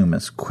into a tomb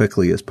as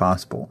quickly as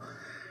possible.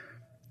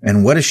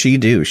 And what does she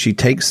do? She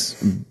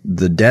takes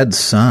the dead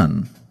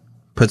son,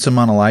 puts him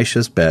on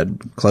Elisha's bed,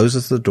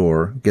 closes the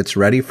door, gets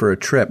ready for a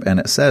trip, and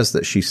it says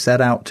that she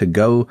set out to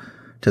go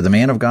to the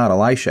man of God,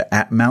 Elisha,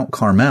 at Mount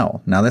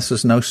Carmel. Now, this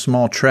is no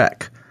small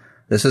trek.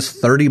 This is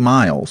 30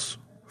 miles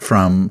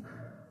from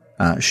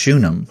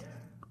Shunem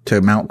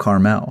to Mount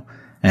Carmel.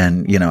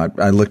 And,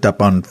 I looked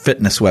up on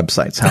fitness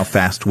websites, how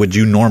fast would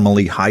you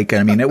normally hike?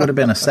 I mean, it would have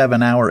been a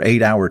 7-hour,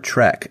 8-hour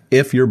trek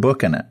if you're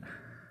booking it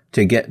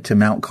to get to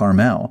Mount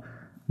Carmel,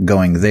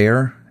 going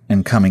there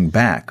and coming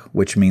back,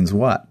 which means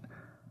what?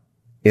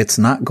 It's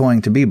not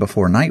going to be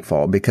before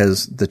nightfall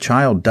because the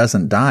child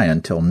doesn't die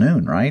until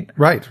noon, right?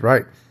 Right.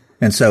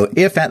 And so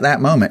if at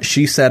that moment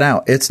she set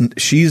out,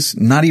 she's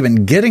not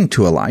even getting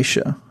to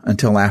Elisha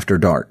until after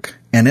dark.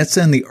 And it's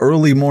in the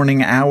early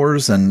morning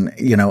hours and,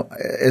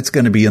 it's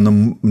going to be in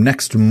the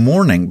next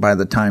morning by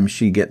the time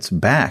she gets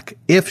back,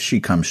 if she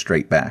comes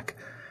straight back.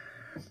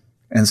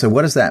 And so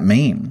what does that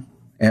mean?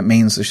 It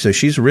means, so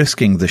she's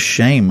risking the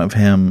shame of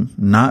him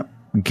not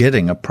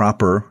getting a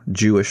proper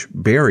Jewish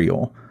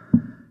burial.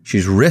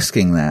 She's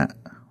risking that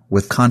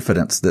with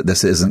confidence that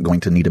this isn't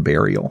going to need a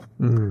burial.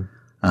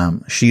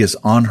 She is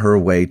on her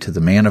way to the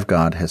man of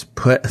God, has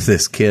put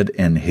this kid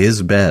in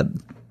his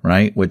bed,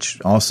 right? Which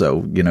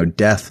also,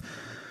 death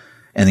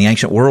in the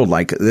ancient world,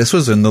 like this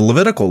was in the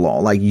Levitical law,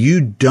 like you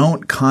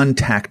don't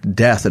contact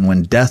death. And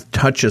when death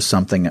touches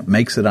something, it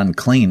makes it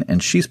unclean.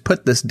 And she's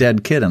put this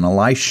dead kid in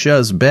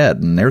Elisha's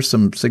bed. And there's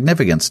some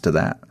significance to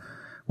that.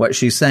 What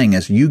she's saying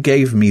is, you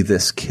gave me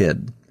this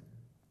kid.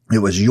 It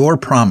was your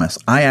promise.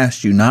 I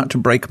asked you not to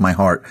break my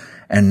heart.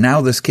 And now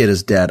this kid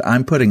is dead.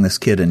 I'm putting this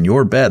kid in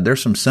your bed.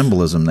 There's some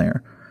symbolism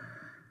there.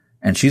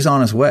 And she's on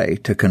his way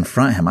to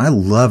confront him. I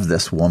love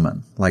this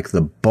woman, like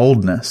the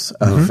boldness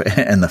of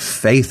and the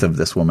faith of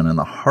this woman and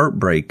the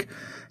heartbreak.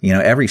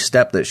 Every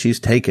step that she's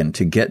taken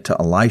to get to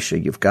Elisha,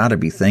 you've got to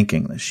be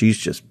thinking that she's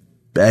just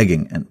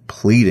begging and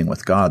pleading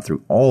with God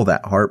through all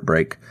that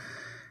heartbreak.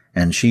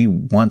 And she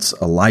wants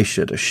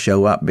Elisha to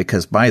show up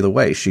because, by the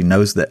way, she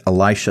knows that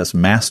Elisha's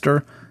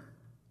master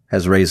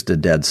has raised a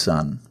dead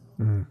son.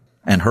 Mm.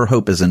 And her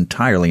hope is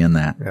entirely in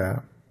that. Yeah.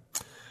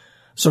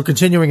 So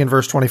continuing in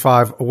verse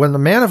 25, when the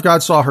man of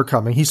God saw her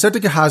coming, he said to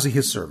Gehazi,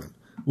 his servant,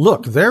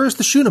 "Look, there is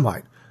the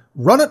Shunammite.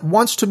 Run at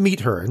once to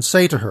meet her and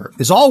say to her,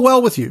 'Is all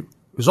well with you?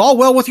 Is all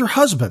well with your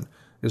husband?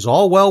 Is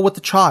all well with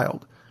the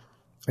child?'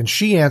 And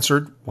she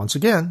answered, once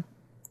again,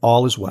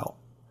 'All is well.'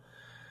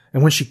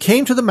 And when she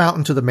came to the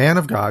mountain to the man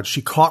of God,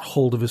 she caught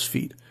hold of his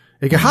feet.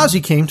 And Gehazi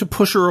came to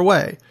push her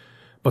away.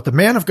 But the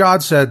man of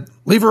God said,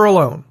 'Leave her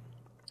alone,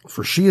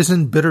 for she is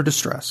in bitter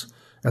distress.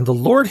 And the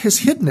Lord has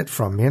hidden it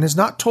from me and has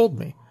not told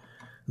me.'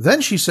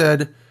 Then she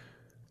said,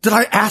 'Did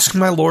I ask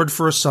my Lord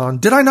for a son?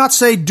 Did I not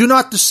say, do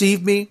not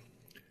deceive me?'"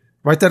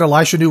 Right then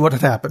Elisha knew what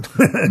had happened.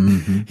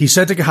 Mm-hmm. He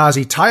said to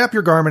Gehazi, "Tie up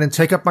your garment and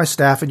take up my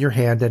staff in your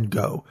hand and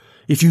go.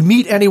 If you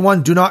meet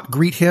anyone, do not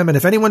greet him. And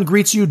if anyone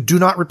greets you, do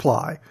not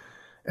reply.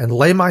 And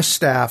lay my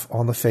staff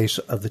on the face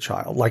of the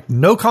child." Like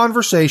no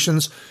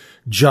conversations,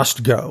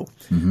 just go.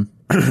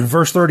 Mm-hmm.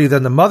 Verse 30,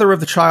 then the mother of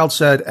the child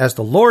said, "As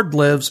the Lord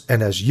lives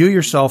and as you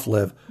yourself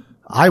live,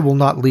 I will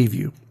not leave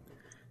you."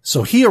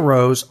 So he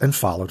arose and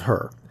followed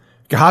her.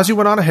 Gehazi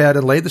went on ahead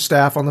and laid the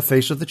staff on the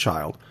face of the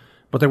child,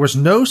 but there was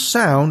no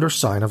sound or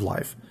sign of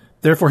life.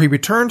 Therefore he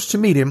returned to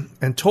meet him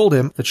and told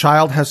him, "The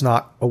child has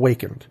not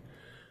awakened."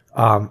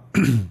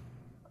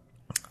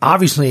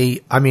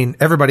 Obviously, I mean,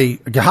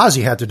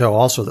 Gehazi had to know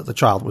also that the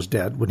child was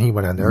dead when he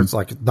went in there. Mm-hmm. It's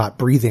like not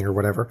breathing or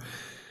whatever.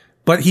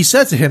 But he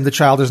said to him, "The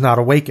child is not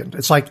awakened."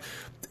 It's like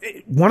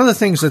one of the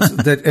things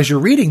that as you're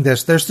reading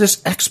this, there's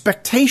this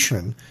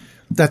expectation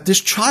that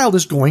this child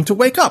is going to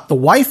wake up. The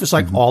wife is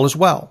like, mm-hmm. all is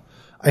well.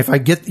 If I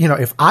get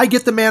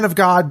the man of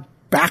God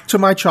back to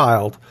my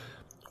child,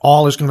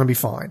 all is going to be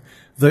fine.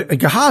 The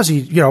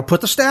Gehazi,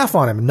 put the staff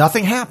on him.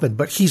 Nothing happened,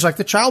 but he's like,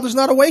 the child is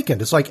not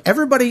awakened. It's like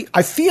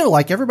I feel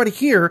like everybody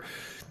here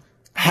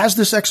has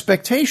this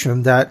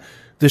expectation that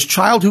this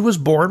child who was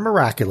born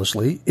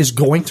miraculously is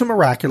going to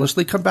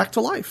miraculously come back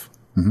to life.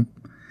 Mm-hmm.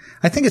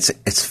 I think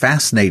it's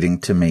fascinating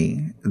to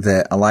me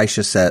that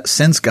Elisha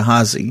sends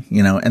Gehazi,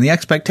 and the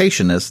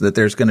expectation is that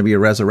there's going to be a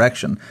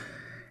resurrection.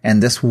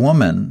 And this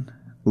woman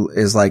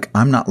is like,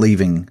 "I'm not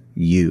leaving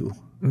you."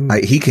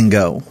 He can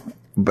go.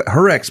 But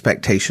her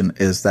expectation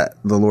is that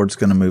the Lord's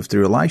going to move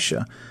through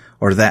Elisha,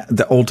 or that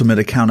the ultimate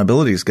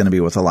accountability is going to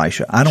be with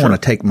Elisha. I don't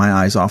want to take my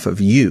eyes off of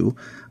you.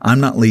 I'm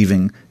not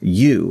leaving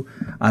you.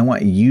 I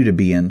want you to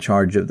be in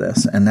charge of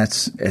this. And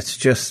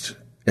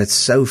it's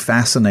so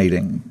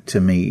fascinating to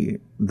me,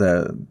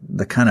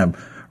 the kind of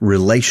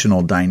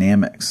relational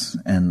dynamics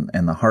and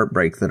the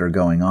heartbreak that are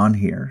going on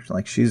here.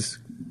 Like she's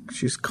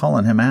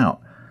calling him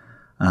out,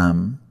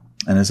 and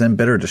is in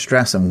bitter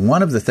distress. And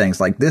one of the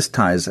things, like this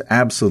ties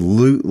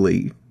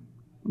absolutely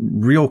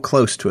real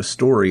close to a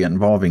story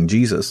involving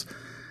Jesus.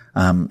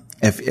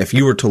 If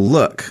you were to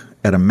look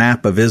at a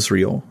map of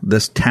Israel,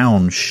 this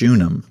town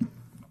Shunem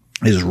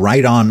is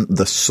right on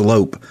the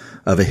slope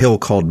of a hill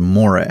called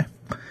Moreh.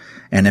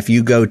 And if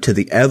you go to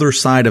the other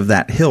side of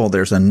that hill,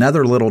 there's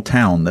another little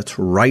town that's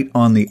right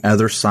on the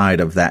other side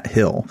of that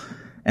hill.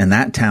 And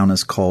that town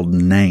is called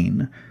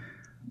Nain.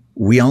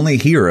 We only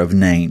hear of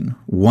Nain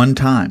one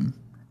time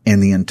in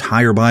the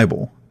entire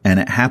Bible.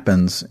 And it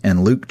happens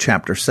in Luke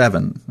chapter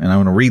 7. And I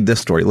want to read this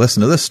story.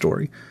 Listen to this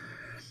story.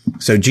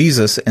 So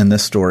Jesus in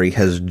this story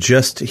has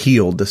just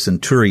healed the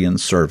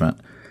centurion's servant.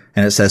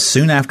 And it says,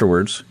 soon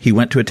afterwards, he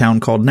went to a town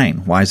called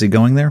Nain. Why is he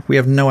going there? We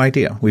have no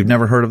idea. We've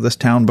never heard of this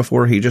town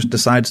before. He just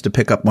decides to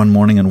pick up one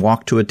morning and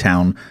walk to a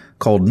town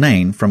called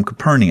Nain from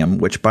Capernaum,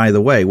 which, by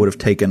the way, would have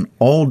taken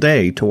all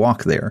day to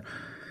walk there.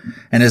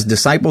 And his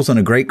disciples and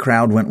a great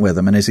crowd went with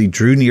him. And as he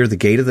drew near the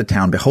gate of the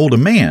town, behold, a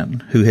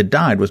man who had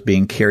died was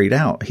being carried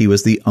out. He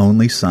was the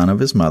only son of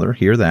his mother.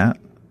 Hear that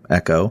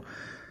echo.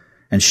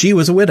 And she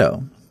was a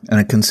widow.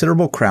 And a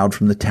considerable crowd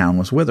from the town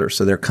was with her.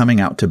 So they're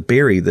coming out to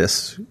bury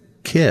this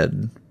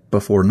kid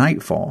before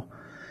nightfall.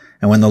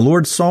 And when the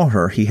Lord saw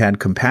her, he had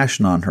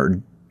compassion on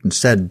her and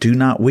said, do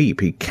not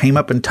weep. He came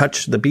up and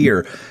touched the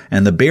bier,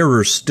 and the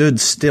bearer stood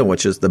still,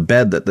 which is the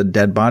bed that the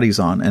dead body's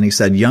on. And he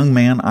said, young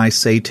man, I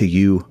say to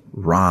you,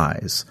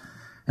 rise.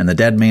 And the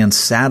dead man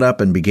sat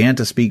up and began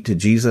to speak to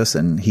Jesus,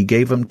 and he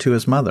gave him to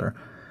his mother.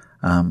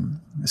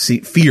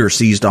 Fear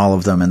seized all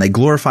of them, and they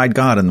glorified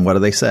God. And what do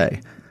they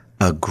say?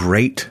 A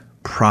great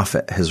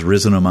prophet has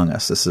risen among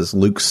us. This is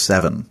Luke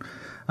 7,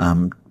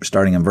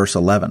 starting in verse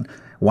 11.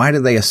 Why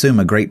did they assume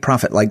a great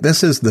prophet? Like,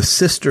 this is the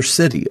sister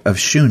city of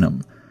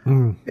Shunem.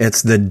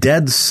 It's the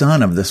dead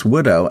son of this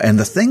widow. And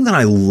the thing that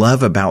I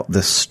love about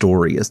this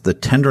story is the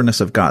tenderness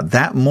of God.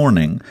 That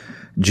morning,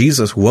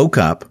 Jesus woke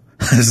up,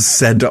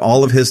 said to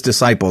all of his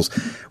disciples,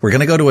 we're going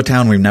to go to a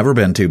town we've never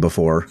been to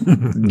before.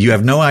 You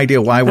have no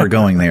idea why we're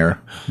going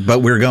there, but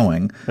we're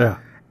going. Yeah.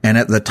 And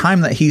at the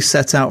time that he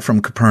sets out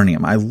from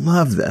Capernaum, I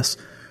love this.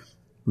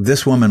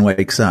 This woman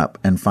wakes up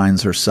and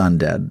finds her son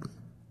dead.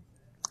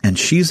 And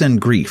she's in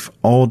grief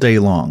all day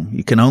long.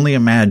 You can only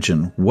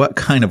imagine what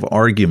kind of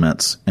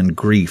arguments and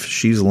grief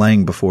she's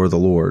laying before the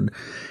Lord.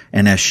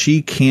 And as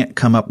she can't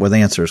come up with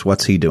answers,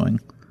 what's he doing?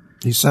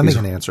 He's sending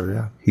an answer,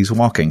 yeah. He's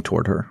walking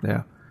toward her.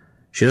 Yeah.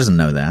 She doesn't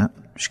know that.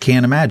 She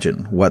can't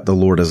imagine what the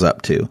Lord is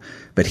up to.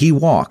 But he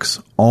walks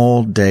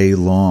all day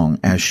long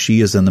as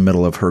she is in the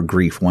middle of her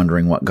grief,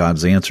 wondering what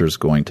God's answer is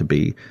going to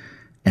be.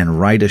 And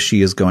right as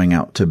she is going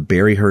out to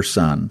bury her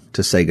son,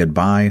 to say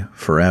goodbye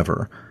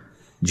forever,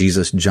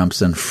 Jesus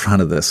jumps in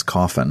front of this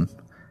coffin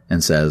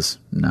and says,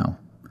 no.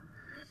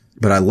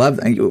 But I love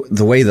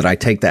the way that I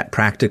take that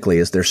practically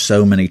is there's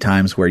so many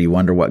times where you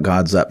wonder what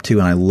God's up to.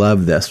 And I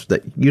love this,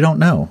 that you don't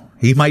know.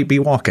 He might be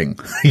walking,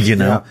 you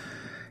know. Yeah.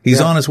 He's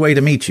on his way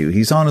to meet you.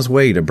 He's on his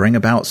way to bring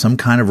about some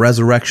kind of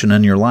resurrection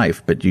in your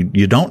life, but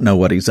you don't know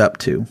what he's up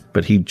to.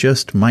 But he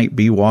just might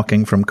be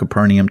walking from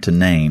Capernaum to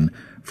Nain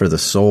for the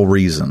sole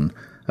reason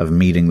of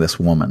meeting this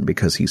woman,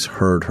 because he's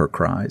heard her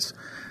cries.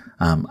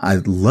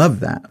 I love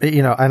that.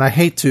 You know, and I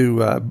hate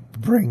to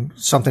bring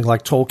something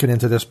like Tolkien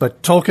into this,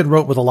 but Tolkien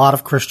wrote with a lot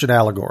of Christian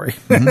allegory.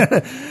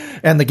 Mm-hmm.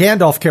 And the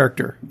Gandalf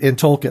character in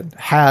Tolkien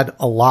had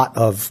a lot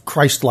of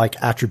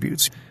Christ-like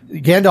attributes.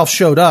 Gandalf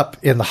showed up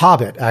in The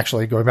Hobbit,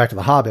 actually, going back to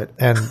The Hobbit,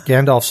 and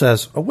Gandalf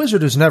says, a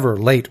wizard is never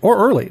late or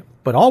early,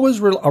 but always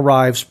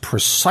arrives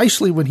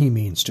precisely when he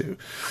means to.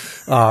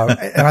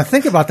 And I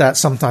think about that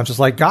sometimes. It's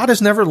like God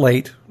is never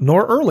late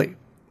nor early.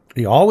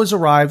 He always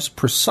arrives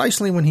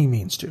precisely when he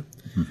means to.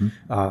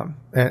 Mm-hmm.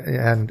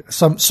 And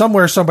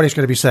somewhere somebody's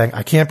going to be saying,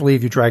 I can't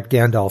believe you dragged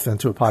Gandalf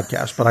into a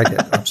podcast, but I did.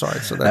 I'm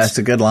sorry. So that's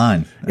a good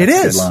line. It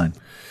is. A good line.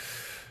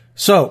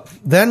 So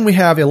then we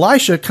have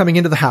Elisha coming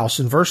into the house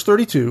in verse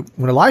 32.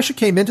 When Elisha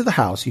came into the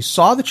house, he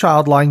saw the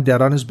child lying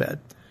dead on his bed.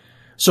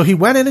 So he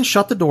went in and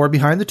shut the door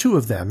behind the two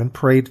of them and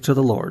prayed to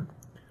the Lord.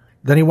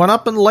 Then he went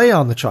up and lay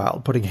on the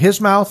child, putting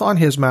his mouth on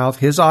his mouth,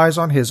 his eyes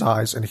on his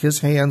eyes, and his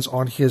hands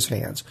on his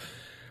hands.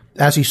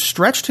 As he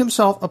stretched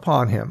himself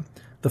upon him,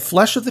 the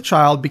flesh of the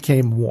child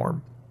became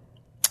warm.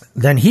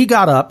 Then he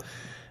got up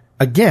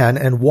again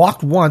and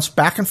walked once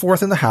back and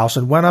forth in the house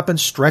and went up and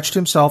stretched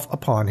himself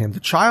upon him. The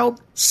child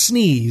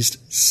sneezed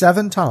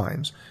 7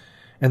 times,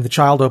 and the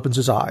child opens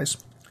his eyes.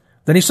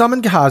 Then he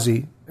summoned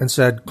Gehazi and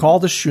said, call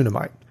the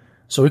Shunammite.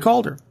 So he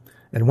called her.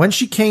 And when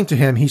she came to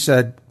him, he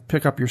said,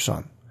 pick up your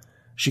son.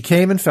 She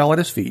came and fell at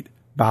his feet,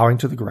 bowing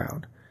to the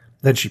ground.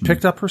 Then she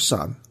picked up her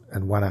son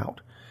and went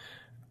out.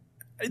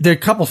 There are a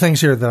couple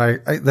things here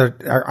that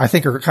I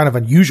think are kind of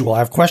unusual. I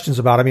have questions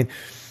about. I mean,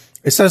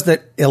 it says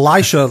that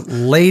Elisha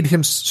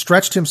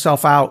stretched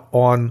himself out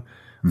on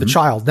the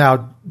child.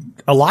 Now,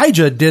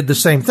 Elijah did the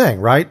same thing,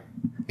 right?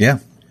 Yeah.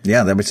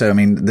 Yeah. That would say, I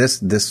mean,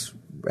 this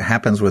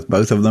happens with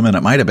both of them, and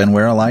it might have been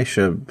where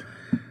Elisha,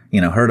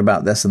 heard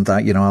about this and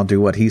thought, I'll do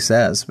what he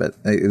says.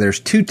 But there's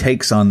 2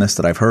 takes on this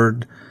that I've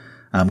heard.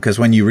 Because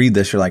when you read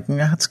this, you're like,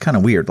 that's kind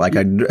of weird. Like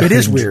it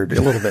is weird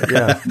a little bit.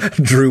 Yeah.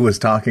 Drew was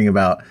talking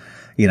about,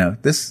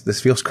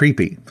 this feels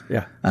creepy.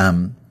 Yeah.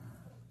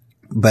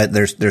 But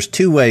there's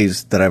 2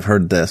 ways that I've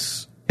heard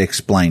this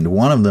explained.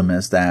 One of them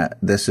is that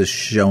this is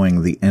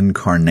showing the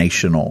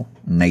incarnational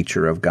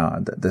nature of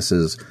God, that this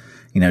is,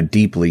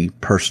 deeply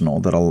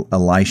personal, that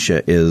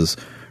Elisha is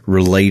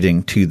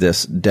relating to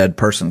this dead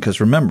person. Because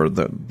remember,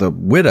 the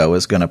widow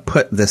is going to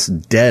put this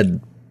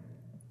dead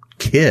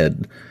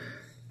kid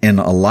in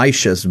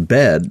Elisha's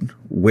bed,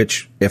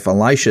 which if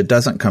Elisha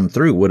doesn't come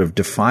through would have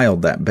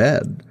defiled that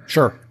bed.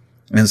 Sure.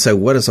 And so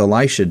what does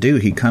Elisha do?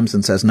 He comes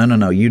and says,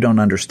 no, you don't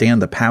understand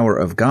the power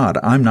of God.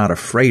 I'm not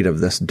afraid of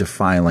this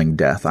defiling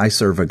death. I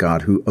serve a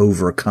God who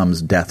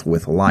overcomes death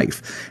with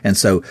life. And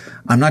so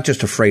I'm not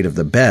just afraid of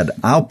the bed.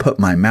 I'll put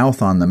my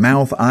mouth on the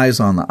mouth,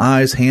 eyes on the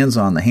eyes, hands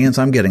on the hands.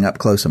 I'm getting up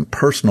close and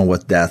personal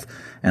with death.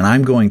 And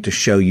I'm going to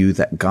show you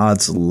that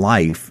God's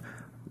life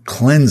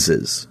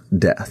cleanses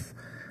death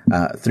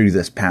through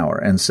this power.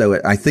 And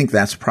so I think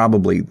that's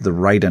probably the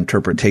right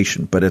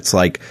interpretation. But it's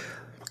like,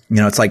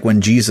 it's like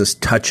when Jesus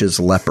touches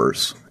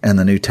lepers in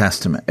the New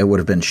Testament, it would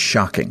have been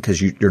shocking because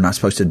you're not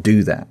supposed to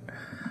do that.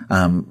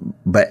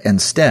 But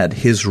instead,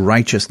 his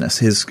righteousness,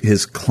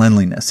 his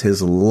cleanliness,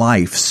 his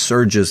life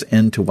surges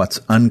into what's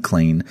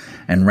unclean.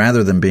 And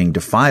rather than being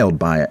defiled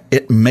by it,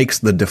 it makes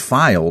the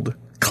defiled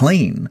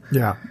clean.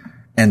 Yeah.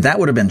 And that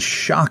would have been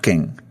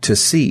shocking to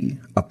see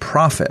a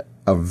prophet,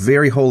 a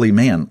very holy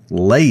man,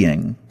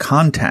 laying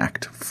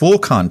full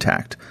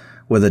contact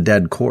with a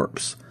dead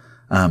corpse.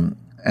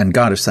 And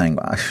God is saying,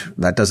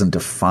 that doesn't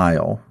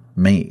defile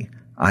me.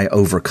 I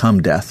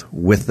overcome death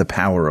with the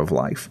power of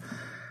life.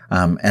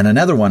 And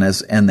another one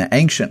is, in the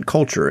ancient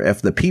culture,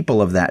 if the people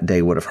of that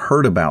day would have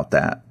heard about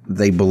that,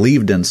 they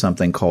believed in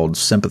something called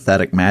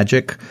sympathetic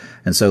magic.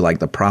 And so like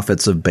the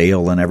prophets of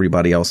Baal and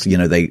everybody else,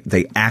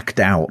 they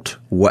act out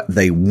what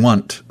they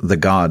want the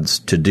gods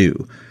to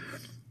do.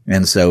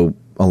 And so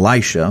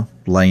Elisha,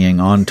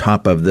 laying on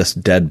top of this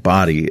dead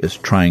body, is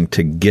trying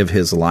to give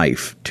his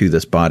life to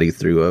this body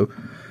through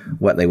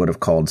what they would have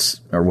called,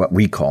 or what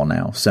we call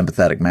now,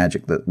 sympathetic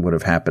magic that would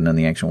have happened in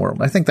the ancient world.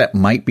 I think that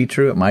might be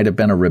true. It might have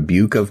been a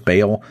rebuke of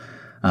Baal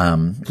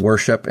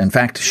worship. In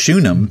fact,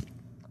 Shunem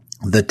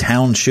The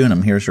town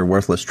Shunem, here's your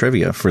worthless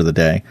trivia for the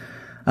day.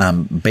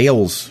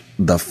 Baal's,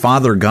 the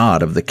father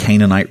god of the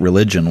Canaanite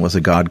religion, was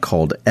a god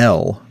called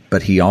El,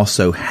 but he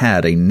also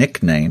had a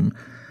nickname.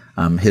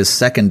 His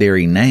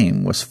secondary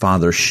name was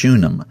Father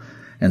Shunem.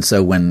 And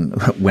so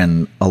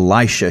when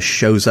Elisha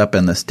shows up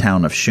in this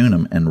town of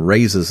Shunem and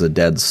raises a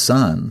dead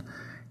son,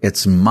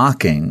 it's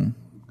mocking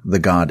the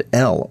god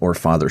El, or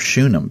Father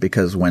Shunem,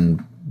 because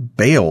when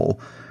Baal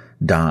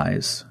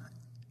dies,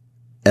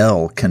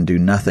 El can do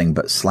nothing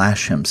but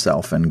slash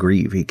himself and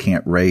grieve. He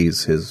can't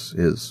raise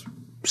his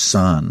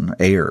son,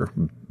 heir,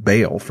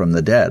 Baal, from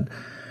the dead.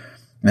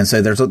 And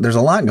so there's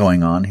a lot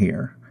going on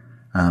here.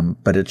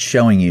 But it's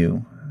showing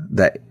you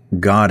that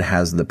God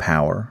has the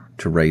power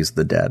to raise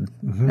the dead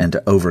and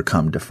to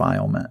overcome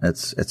defilement.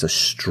 It's a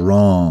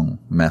strong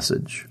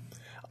message.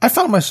 I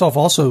found myself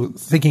also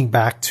thinking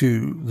back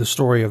to the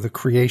story of the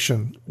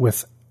creation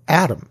with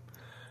Adam.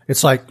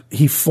 It's like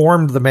he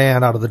formed the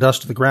man out of the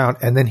dust of the ground,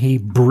 and then he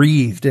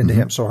breathed into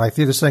him. So when I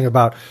see this thing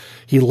about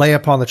he lay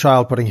upon the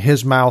child, putting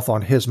his mouth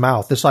on his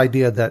mouth, this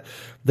idea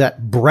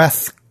that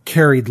breath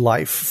carried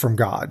life from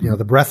God.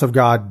 The breath of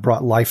God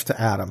brought life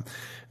to Adam.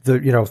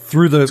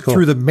 Through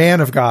the man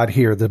of God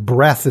here, the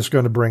breath is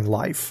going to bring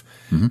life.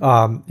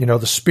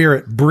 The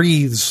Spirit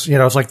breathes.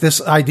 It's like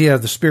this idea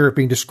of the Spirit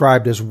being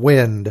described as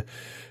wind.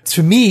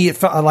 To me, it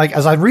felt like,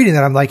 as I'm reading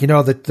that, I'm like,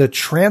 the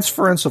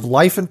transference of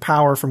life and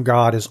power from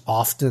God is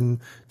often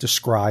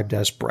described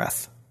as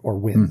breath or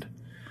wind.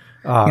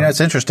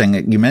 It's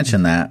interesting you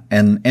mentioned that.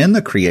 And in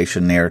the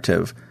creation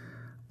narrative,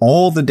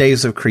 all the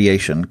days of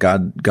creation,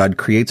 God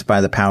creates by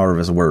the power of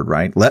his word,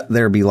 right? Let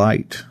there be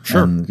light.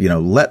 Sure. And,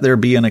 let there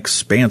be an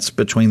expanse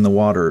between the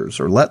waters,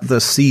 or let the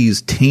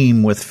seas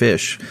teem with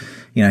fish.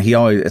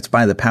 It's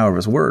by the power of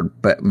his word,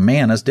 but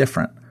man is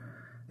different.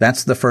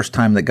 That's the first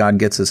time that God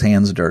gets his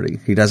hands dirty.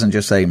 He doesn't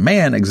just say,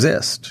 man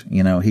exists.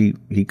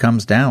 He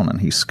comes down and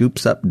he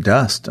scoops up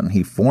dust and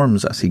he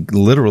forms us. He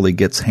literally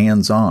gets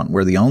hands on.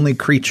 We're the only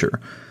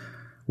creature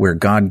where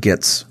God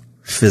gets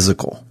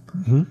physical.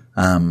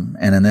 And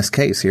in this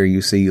case here,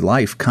 you see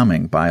life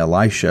coming by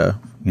Elisha,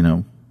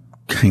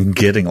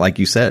 getting, like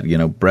you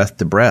said, breath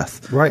to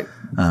breath, right?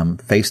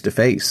 Face to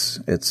face.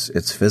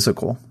 It's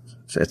physical.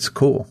 It's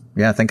cool.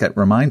 Yeah. I think that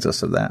reminds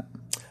us of that.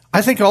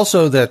 I think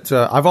also that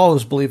I've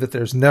always believed that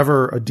there's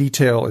never a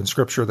detail in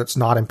Scripture that's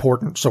not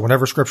important. So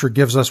whenever Scripture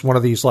gives us one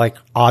of these like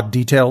odd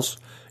details,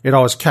 it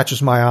always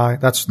catches my eye.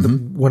 That's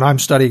when I'm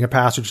studying a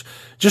passage,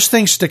 just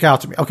things stick out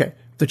to me. Okay,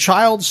 the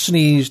child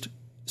sneezed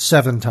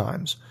 7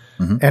 times.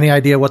 Any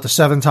idea what the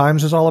 7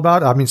 times is all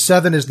about? I mean,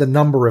 7 is the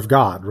number of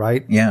God,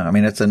 right? Yeah, I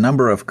mean, it's a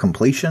number of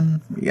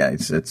completion. Yeah,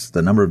 it's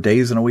the number of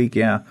days in a week.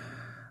 Yeah,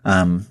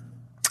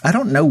 I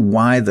don't know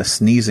why the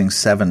sneezing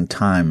 7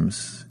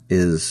 times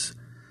is.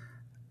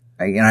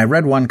 I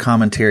read one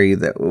commentary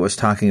that was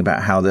talking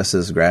about how this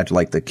is gradual,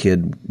 like the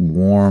kid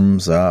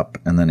warms up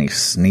and then he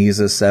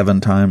sneezes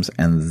 7 times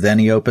and then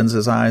he opens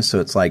his eyes. So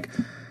it's like,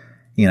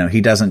 he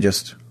doesn't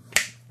just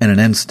in an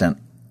instant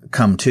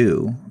come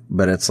to,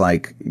 but it's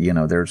like,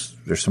 there's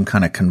some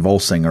kind of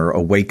convulsing or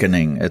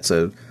awakening.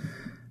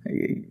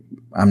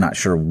 I'm not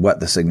sure what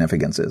the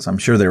significance is. I'm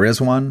sure there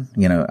is one.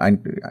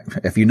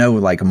 If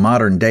like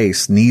modern day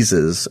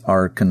sneezes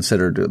are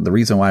considered, the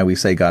reason why we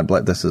say God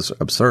bless, this is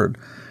absurd.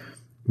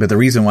 But the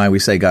reason why we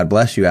say God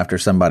bless you after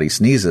somebody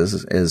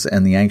sneezes is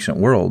in the ancient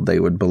world,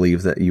 they would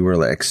believe that you were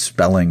like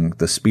expelling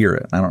the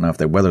spirit. I don't know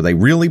whether they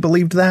really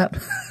believed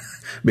that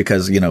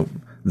because,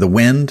 the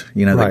wind,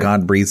 right, that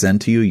God breathes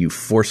into you, you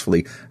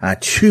forcefully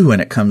chew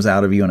and it comes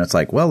out of you and it's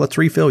like, well, let's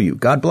refill you.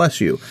 God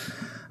bless you.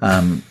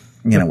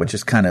 Which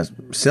is kind of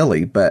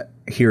silly, but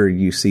here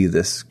you see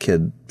this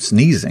kid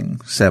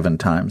sneezing 7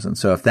 times. And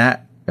so if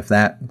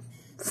that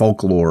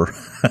folklore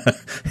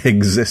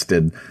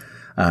existed,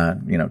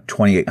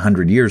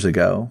 2,800 years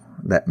ago,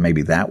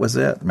 maybe that was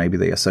it. Maybe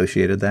they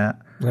associated that.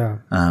 Yeah.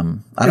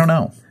 I don't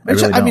know.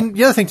 I mean,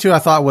 the other thing too, I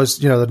thought was,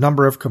 the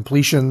number of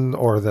completion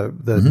or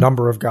the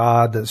number of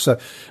God. So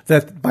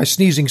that by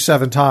sneezing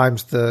 7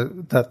 times,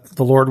 that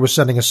the Lord was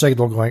sending a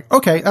signal going,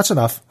 okay, that's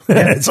enough.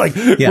 It's like,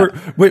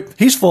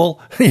 he's full.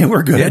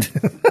 We're good.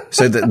 Yeah.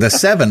 So the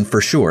 7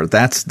 for sure,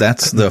 that's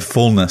the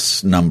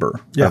fullness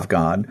number of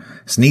God.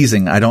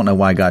 Sneezing, I don't know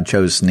why God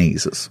chose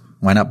sneezes.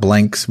 Why not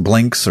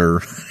blinks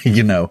or,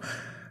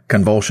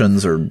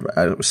 convulsions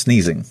or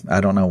sneezing? I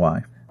don't know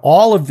why.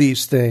 All of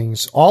these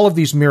things, all of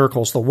these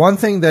miracles, the one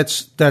thing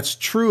that's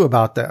true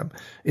about them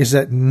is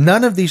that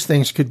none of these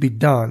things could be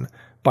done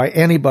by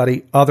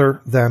anybody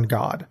other than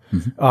God.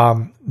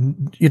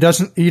 It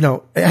doesn't,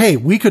 hey,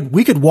 we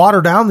could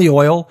water down the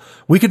oil.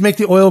 We could make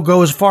the oil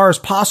go as far as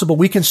possible.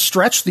 We can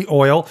stretch the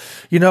oil.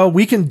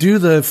 We can do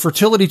the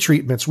fertility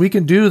treatments. We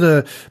can do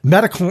the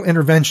medical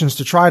interventions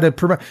to try to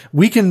prevent.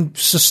 We can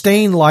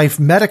sustain life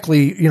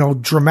medically,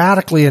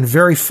 dramatically and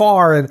very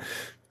far.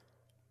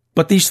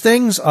 But these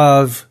things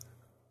of,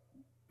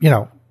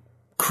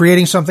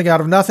 creating something out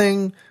of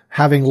nothing,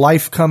 having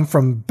life come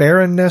from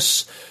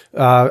barrenness,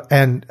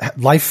 and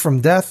life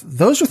from death.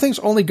 Those are things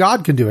only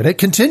God can do. And it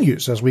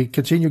continues as we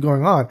continue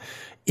going on.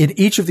 In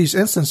each of these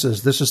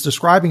instances, this is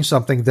describing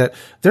something that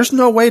there's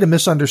no way to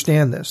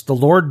misunderstand this. The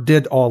Lord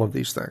did all of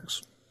these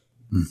things.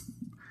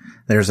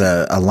 There's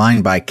a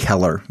line by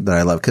Keller that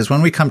I love, because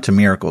when we come to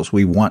miracles,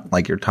 we want,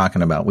 like you're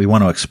talking about, we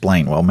want to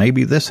explain, well,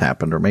 maybe this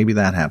happened or maybe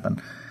that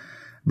happened.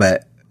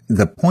 But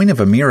the point of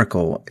a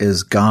miracle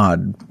is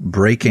God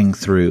breaking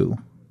through,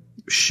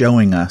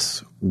 showing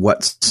us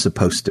what's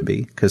supposed to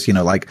be. Because,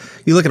 like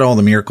you look at all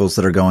the miracles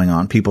that are going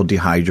on, people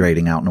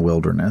dehydrating out in the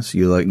wilderness.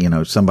 You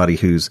look, somebody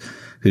who's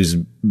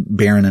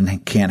barren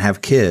and can't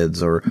have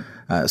kids, or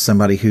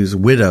somebody who's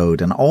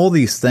widowed, and all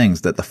these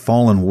things that the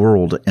fallen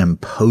world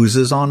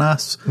imposes on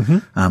us,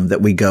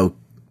 that we go,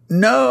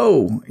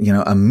 no,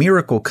 a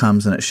miracle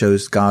comes and it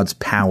shows God's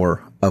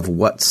power of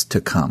what's to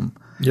come.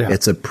 Yeah.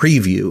 It's a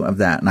preview of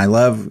that. And I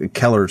love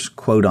Keller's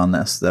quote on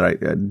this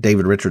that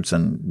David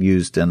Richardson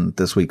used in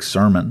this week's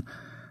sermon,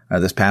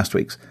 this past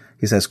week's.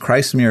 He says,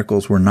 Christ's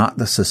miracles were not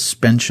the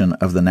suspension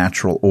of the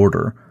natural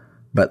order,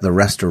 but the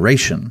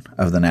restoration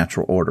of the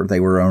natural order. They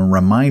were a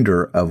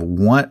reminder of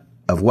what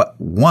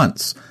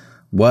once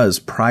was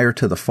prior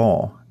to the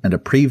fall, and a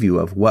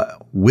preview of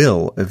what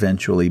will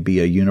eventually be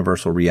a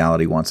universal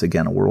reality once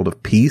again, a world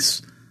of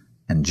peace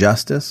and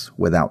justice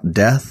without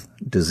death,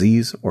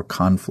 disease, or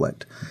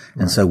conflict.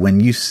 Right. And so when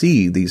you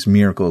see these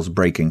miracles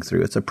breaking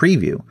through, it's a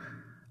preview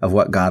of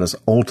what God is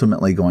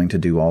ultimately going to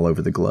do all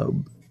over the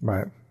globe.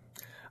 Right.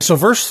 So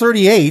verse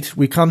 38,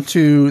 we come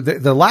to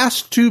the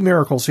last two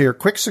miracles here,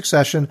 quick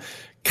succession,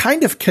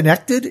 kind of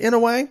connected in a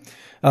way.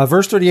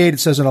 Verse 38, it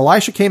says, And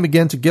Elisha came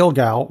again to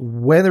Gilgal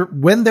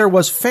when there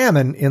was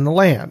famine in the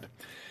land.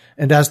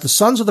 And as the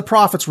sons of the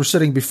prophets were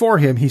sitting before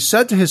him, he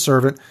said to his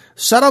servant,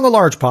 Set on the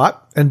large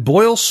pot and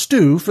boil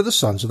stew for the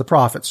sons of the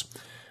prophets.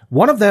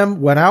 One of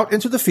them went out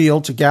into the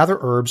field to gather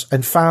herbs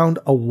and found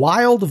a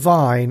wild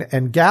vine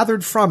and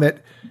gathered from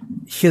it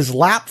his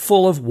lap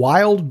full of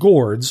wild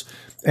gourds,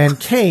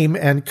 and came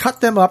and cut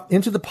them up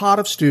into the pot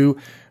of stew,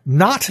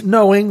 not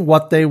knowing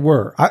what they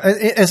were.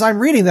 As I'm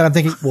reading that, I'm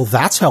thinking, well,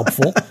 that's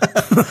helpful.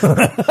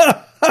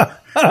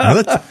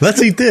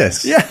 Let's eat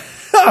this. Yeah.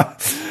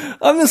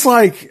 I'm just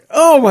like,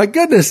 oh my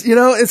goodness.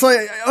 It's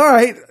like, all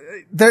right,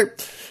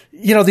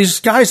 these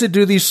guys that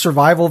do these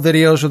survival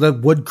videos or the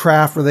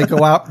woodcraft where they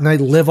go out and they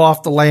live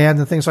off the land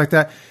and things like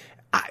that.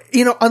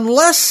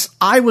 Unless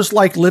I was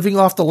like living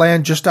off the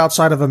land just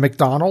outside of a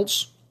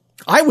McDonald's,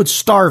 I would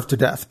starve to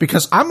death,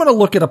 because I'm going to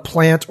look at a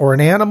plant or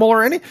an animal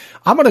or I'm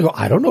going to go,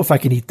 I don't know if I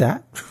can eat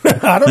that.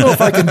 I don't know if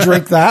I can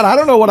drink that. I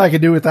don't know what I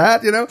can do with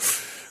that,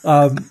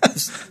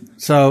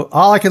 So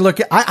all I can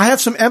look at, I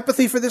have some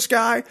empathy for this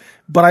guy,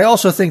 but I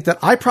also think that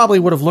I probably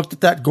would have looked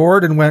at that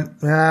gourd and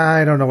went,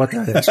 I don't know what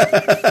that is.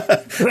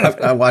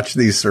 I watch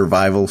these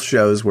survival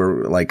shows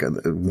where, like,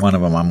 one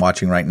of them I'm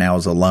watching right now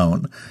is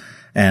Alone.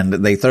 And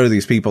they throw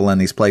these people in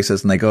these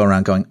places and they go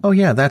around going, oh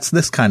yeah, that's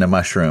this kind of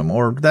mushroom,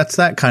 or that's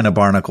that kind of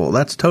barnacle.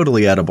 That's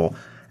totally edible.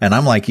 And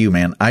I'm like you,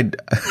 man.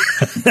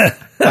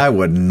 I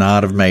would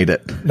not have made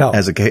it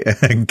as a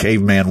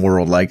caveman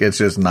world. Like, it's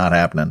just not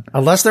happening.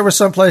 Unless there was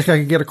some place I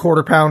could get a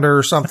quarter pounder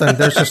or something,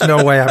 there's just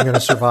no way I'm going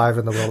to survive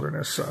in the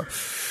wilderness. So,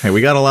 hey,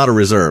 we got a lot of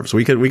reserves.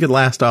 We could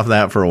last off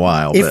that for a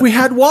while. If we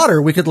had water,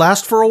 we could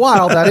last for a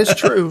while. That is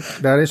true.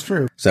 That is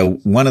true. So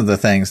one of the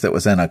things that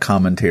was in a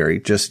commentary,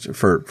 just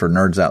for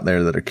nerds out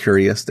there that are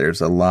curious, there's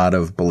a lot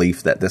of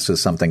belief that this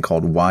is something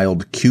called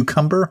wild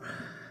cucumber.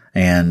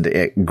 And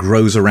it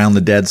grows around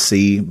the Dead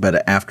Sea,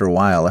 but after a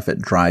while, if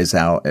it dries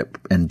out, it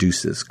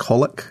induces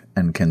colic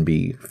and can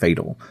be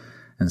fatal.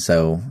 And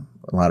so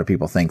a lot of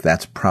people think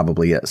that's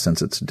probably it,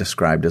 since it's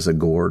described as a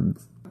gourd.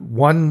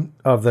 One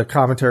of the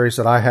commentaries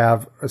that I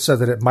have said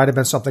that it might have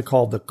been something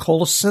called the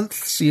colocynth,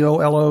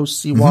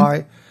 Colocy.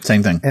 Mm-hmm.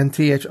 Same thing.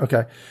 NTH.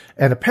 Okay.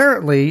 And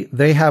apparently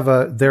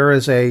there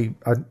is a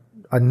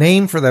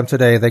name for them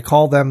today. They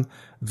call them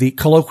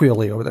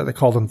colloquially over there, they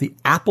call them the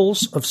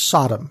apples of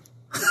Sodom.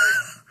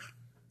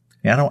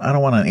 Yeah, I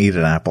don't want to eat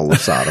an apple of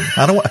Sodom.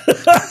 I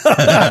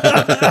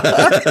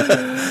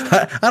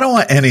don't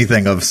want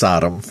anything of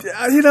Sodom.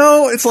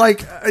 It's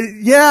like,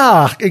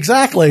 yeah,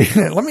 exactly.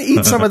 Let me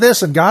eat some of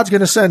this and God's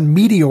going to send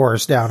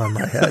meteors down on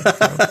my head.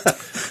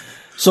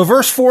 So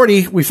verse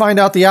 40, we find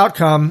out the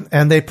outcome,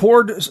 and they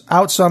poured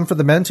out some for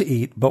the men to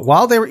eat. But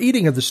while they were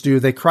eating of the stew,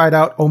 they cried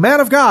out, O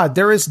man of God,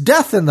 there is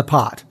death in the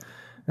pot.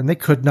 And they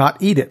could not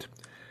eat it.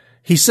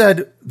 He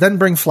said, then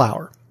bring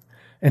flour.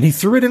 And he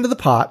threw it into the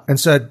pot and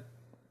said,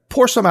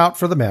 pour some out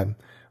for the men,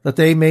 that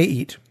they may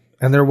eat.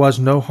 And there was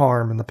no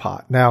harm in the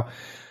pot. Now,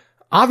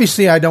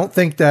 obviously, I don't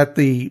think that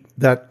the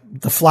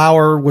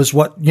flour was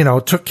what,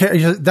 took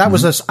care. That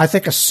was I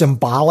think a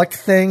symbolic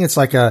thing. It's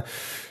like I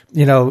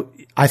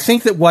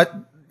think that what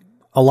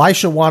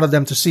Elisha wanted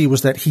them to see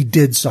was that he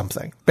did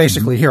something.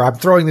 Basically, here, I'm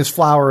throwing this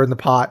flour in the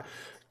pot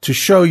to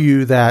show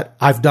you that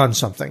I've done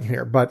something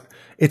here. But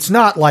it's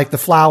not like the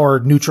flour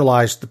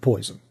neutralized the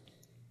poison.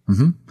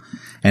 Mm-hmm.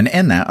 And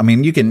in that, I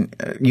mean, you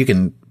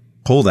can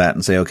pull that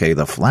and say, okay,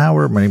 the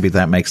flour, maybe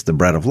that makes the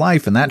bread of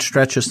life, and that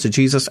stretches to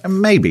Jesus.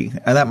 Maybe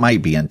that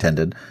might be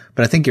intended,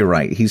 but I think you're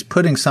right. He's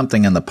putting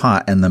something in the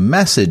pot, and the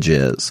message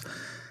is,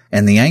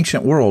 in the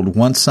ancient world,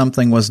 once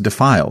something was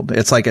defiled,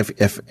 it's like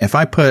if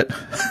I put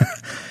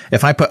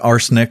if I put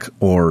arsenic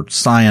or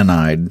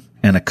cyanide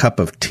in a cup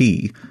of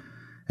tea,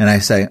 and I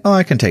say, oh,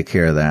 I can take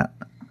care of that,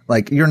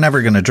 like, you're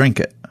never going to drink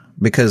it.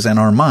 Because in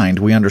our mind,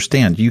 we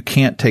understand you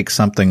can't take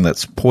something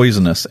that's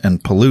poisonous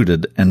and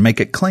polluted and make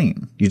it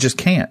clean. You just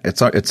can't.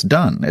 It's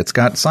done. It's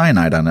got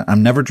cyanide on it.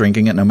 I'm never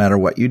drinking it no matter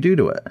what you do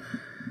to it.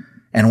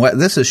 And what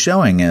this is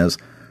showing is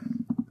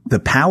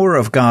the power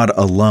of God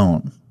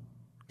alone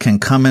can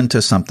come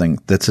into something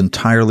that's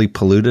entirely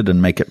polluted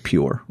and make it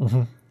pure.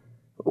 Mm-hmm.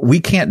 We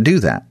can't do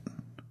that.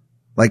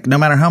 Like, no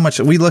matter how much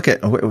we look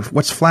at,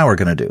 what's flour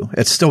going to do?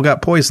 It's still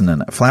got poison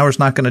in it. Flour's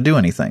not going to do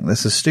anything.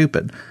 This is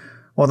stupid.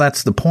 Well,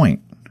 that's the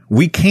point.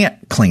 We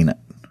can't clean it.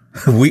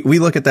 We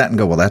look at that and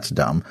go, well, that's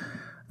dumb.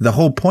 The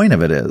whole point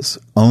of it is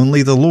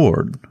only the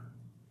Lord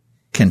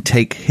can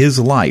take his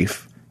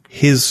life,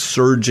 his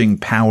surging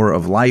power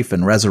of life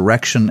and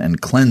resurrection and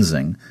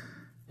cleansing,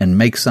 and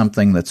make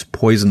something that's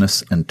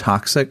poisonous and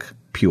toxic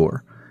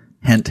pure.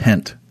 Hint,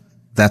 hint.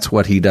 That's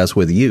what he does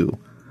with you.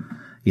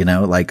 You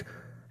know, like,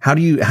 how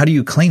do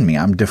you clean me?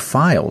 I'm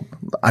defiled.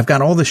 I've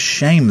got all the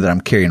shame that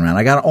I'm carrying around.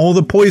 I got all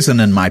the poison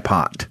in my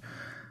pot.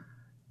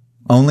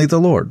 Only the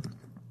Lord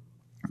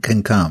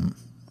can come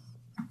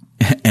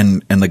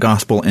and the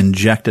gospel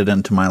injected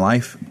into my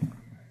life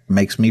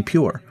makes me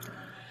pure.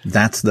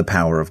 That's the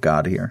power of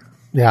God here.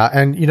 Yeah.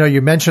 And,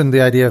 you mentioned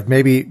the idea of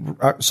maybe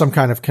some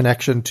kind of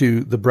connection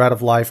to the bread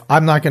of life.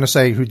 I'm not going to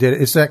say who did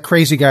it. It's that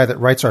crazy guy that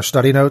writes our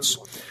study notes,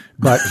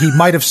 but he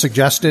might have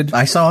suggested.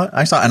 I saw it.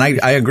 And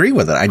I agree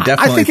with it. I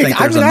definitely think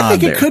there's a nod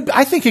there.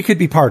 I think it could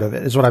be part of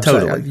it, is what I'm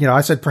saying.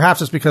 I said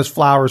perhaps it's because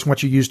flour is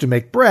what you use to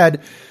make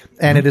bread,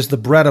 and it is the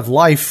bread of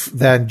life,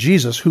 then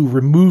Jesus, who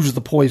removes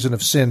the poison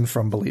of sin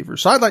from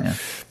believers. So I'd like,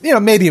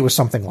 maybe it was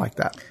something like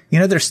that.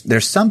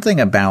 There's something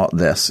about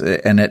this,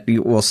 and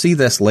we'll see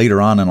this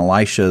later on in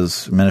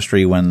Elisha's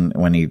ministry when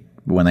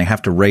they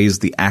have to raise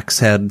the axe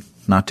head.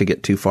 Not to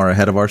get too far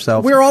ahead of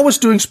ourselves. We're always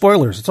doing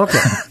spoilers. It's okay.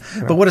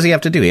 But what does he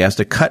have to do? He has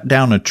to cut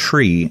down a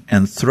tree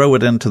and throw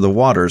it into the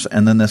waters,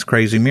 and then this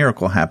crazy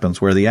miracle happens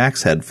where the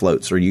axe head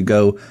floats. Or you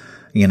go,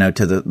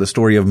 to the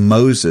story of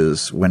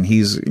Moses when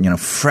he's,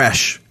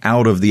 fresh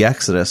out of the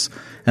Exodus,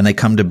 and they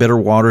come to bitter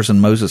waters,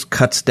 and Moses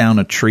cuts down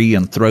a tree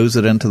and throws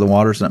it into the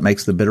waters, and it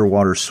makes the bitter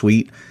water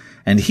sweet.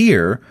 And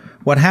here,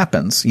 what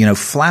happens?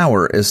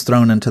 Flour is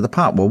thrown into the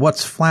pot. Well,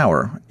 what's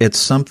flour? It's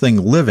something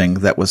living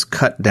that was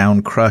cut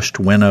down, crushed,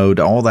 winnowed,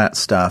 all that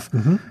stuff,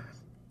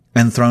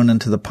 and thrown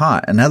into the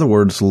pot. In other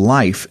words,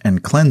 life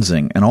and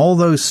cleansing and all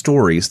those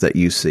stories that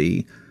you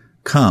see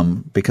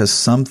come because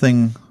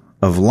something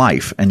of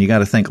life, and you got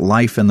to think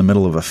life in the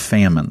middle of a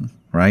famine,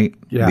 right?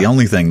 Yeah. The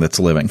only thing that's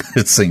living,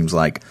 it seems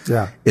like,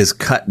 is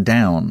cut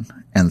down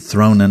and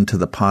thrown into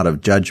the pot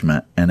of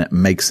judgment, and it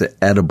makes it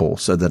edible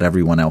so that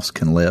everyone else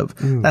can live.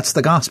 That's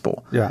the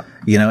gospel. Yeah.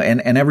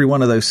 And every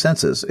one of those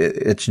senses,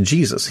 it's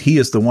Jesus. He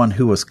is the one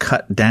who was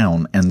cut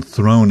down and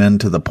thrown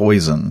into the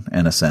poison,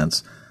 in a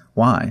sense.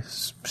 Why?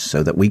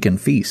 So that we can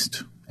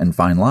feast and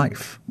find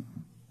life.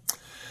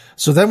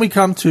 So then we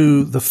come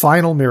to the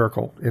final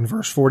miracle in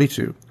verse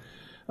 42.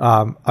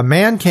 A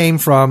man came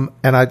from,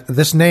 and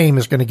this name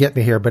is going to get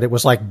me here, but it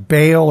was like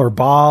Baal or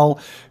Baal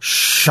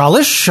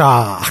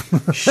Shalisha.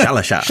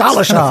 Shalisha. Shalisha.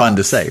 It's fun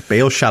to say.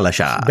 Baal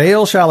Shalisha.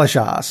 Baal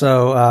Shalisha.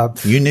 So,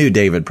 you knew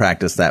David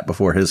practiced that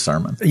before his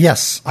sermon.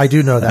 Yes, I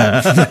do know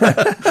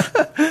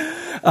that.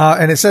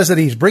 And it says that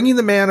he's bringing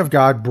the man of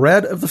God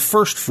bread of the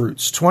first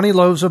fruits, 20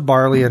 loaves of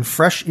barley and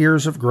fresh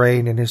ears of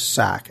grain in his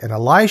sack. And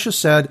Elisha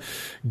said,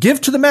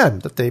 "Give to the men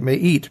that they may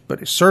eat."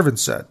 But his servant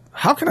said,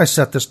 "How can I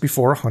set this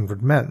before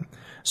 100 men?"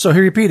 So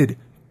he repeated,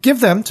 "Give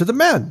them to the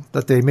men,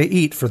 that they may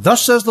eat. For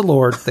thus says the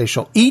Lord, they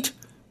shall eat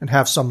and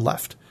have some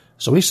left."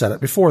 So he set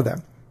it before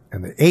them,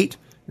 and they ate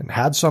and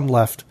had some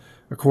left,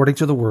 according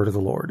to the word of the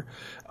Lord.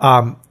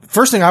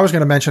 First thing I was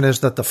going to mention is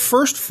that the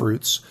first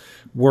fruits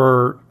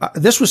were,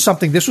 this was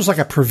like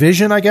a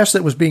provision, I guess,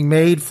 that was being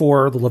made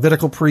for the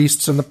Levitical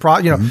priests and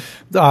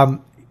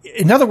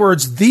in other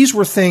words, these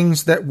were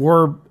things that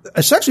were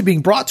essentially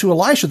being brought to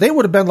Elisha. They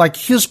would have been like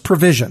his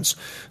provisions.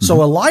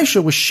 So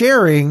Elisha was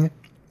sharing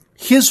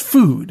his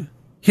food,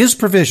 his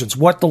provisions,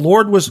 what the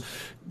Lord was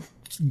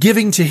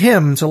giving to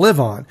him to live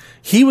on.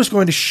 He was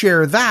going to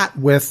share that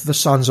with the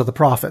sons of the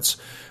prophets.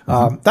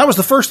 That was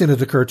the first thing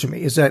that occurred to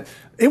me, is that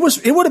it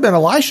would have been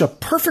Elisha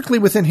perfectly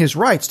within his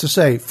rights to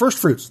say, "First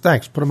fruits,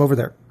 thanks, put them over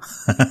there."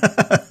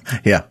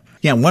 Yeah.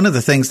 Yeah, one of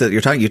the things that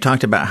you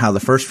talked about how the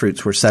first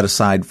fruits were set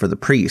aside for the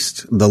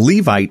priest. The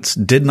Levites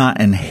did not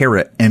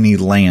inherit any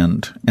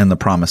land in the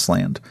promised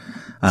land.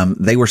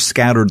 They were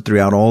scattered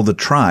throughout all the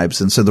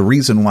tribes. And so the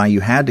reason why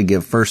you had to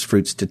give first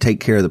fruits to take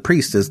care of the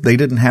priest is they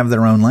didn't have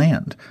their own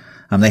land.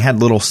 They had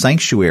little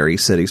sanctuary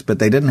cities, but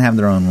they didn't have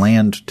their own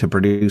land to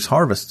produce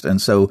harvest.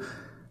 And so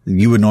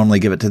you would normally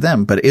give it to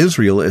them. But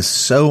Israel is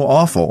so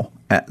awful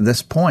at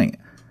this point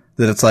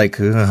that it's like,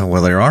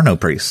 well, there are no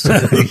priests.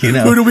 You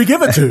know, who do we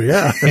give it to?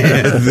 Yeah.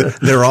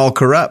 They're all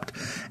corrupt.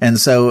 And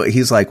so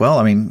he's like, well,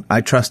 I mean,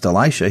 I trust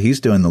Elisha. He's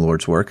doing the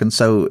Lord's work. And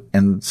so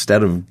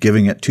instead of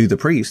giving it to the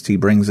priest, he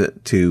brings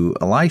it to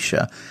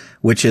Elisha,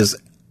 which is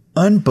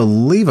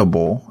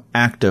unbelievable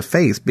act of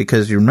faith,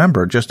 because you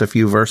remember just a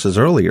few verses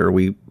earlier,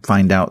 we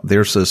find out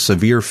there's a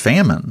severe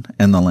famine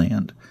in the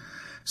land.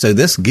 So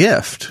this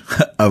gift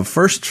of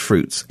first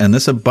fruits and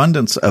this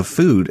abundance of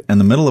food in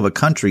the middle of a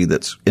country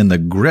that's in the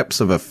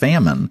grips of a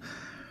famine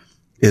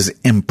is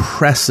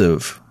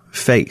impressive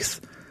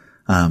faith.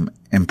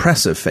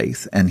 Impressive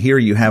faith. And here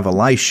you have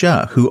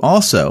Elisha, who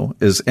also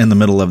is in the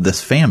middle of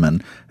this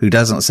famine, who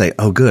doesn't say,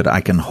 oh, good,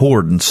 I can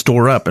hoard and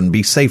store up and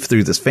be safe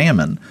through this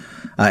famine.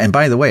 And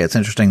by the way, it's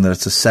interesting that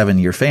it's a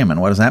 7-year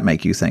famine. What does that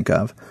make you think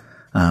of?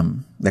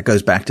 That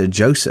goes back to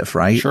Joseph,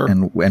 right? Sure.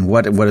 And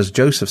what is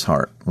Joseph's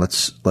heart?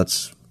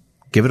 Let's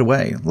give it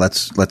away.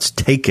 Let's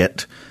take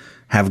it.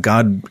 Have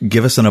God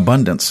give us an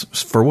abundance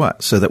for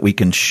what? So that we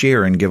can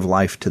share and give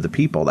life to the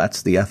people.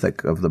 That's the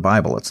ethic of the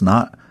Bible. It's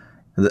not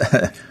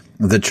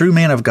the true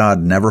man of God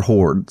never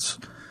hoards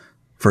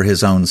for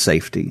his own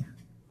safety.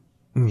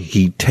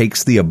 He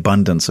takes the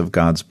abundance of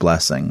God's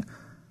blessing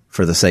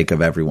for the sake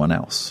of everyone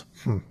else.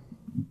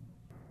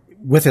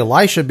 With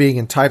Elisha being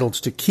entitled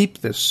to keep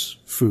this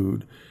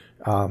food,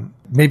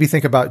 maybe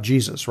think about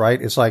Jesus,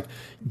 right? It's like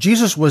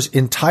Jesus was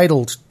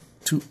entitled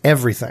to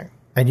everything,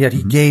 and yet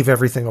he gave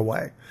everything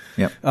away.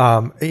 Yep.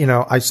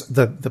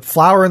 The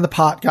flour in the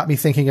pot got me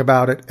thinking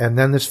about it, and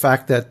then this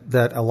fact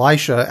that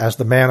Elisha, as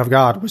the man of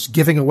God, was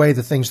giving away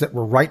the things that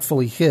were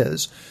rightfully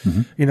his.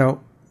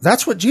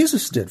 That's what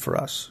Jesus did for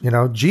us.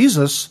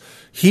 Jesus,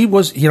 he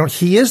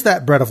is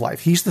that bread of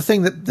life. He's the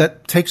thing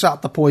that takes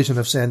out the poison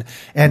of sin,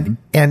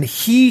 and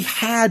he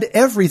had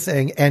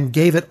everything and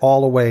gave it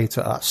all away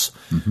to us.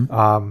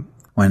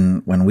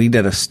 When we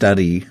did a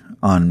study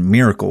on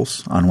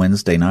miracles on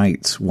Wednesday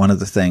nights, one of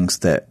the things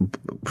that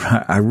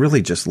I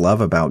really just love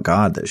about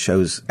God that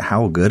shows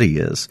how good he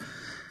is,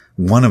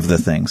 one of the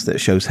things that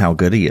shows how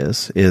good he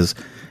is,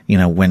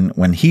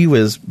 when he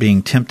was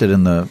being tempted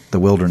in the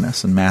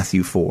wilderness in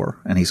Matthew 4,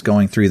 and he's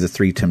going through the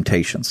 3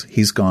 temptations,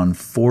 he's gone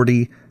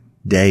 40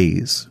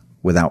 days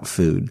without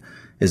food,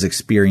 is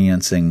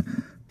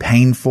experiencing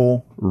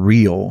painful,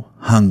 real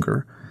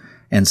hunger.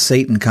 And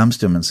Satan comes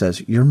to him and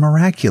says, you're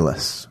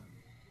miraculous.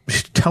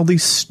 Tell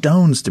these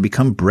stones to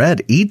become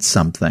bread. Eat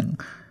something.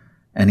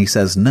 And he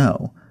says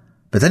no.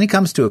 But then he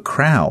comes to a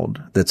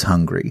crowd that's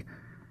hungry,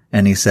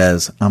 and he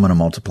says, I'm going to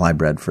multiply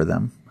bread for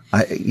them.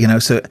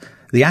 So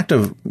the act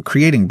of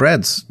creating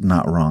bread's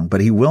not wrong, but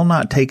he will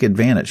not take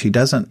advantage. He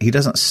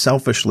doesn't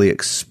selfishly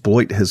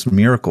exploit his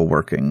miracle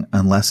working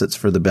unless it's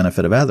for the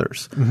benefit of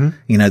others.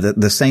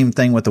 The same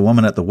thing with the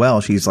woman at the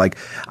well. She's like,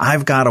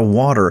 I've got a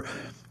water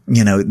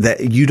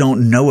that you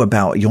don't know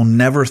about. You'll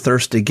never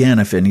thirst again.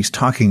 And he's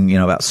talking,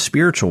 about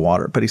spiritual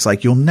water, but he's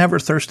like, you'll never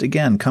thirst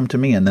again. Come to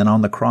me. And then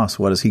on the cross,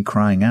 what is he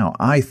crying out?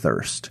 I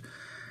thirst.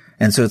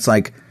 And so it's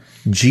like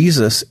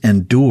Jesus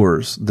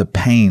endures the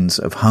pains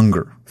of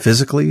hunger,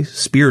 physically,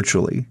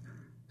 spiritually,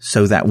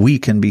 so that we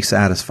can be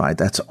satisfied.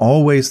 That's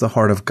always the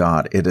heart of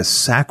God. It is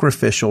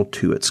sacrificial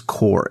to its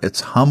core.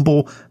 It's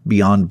humble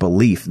beyond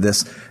belief.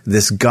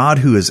 This God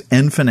who is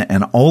infinite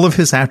in all of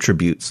his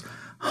attributes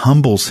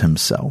humbles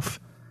himself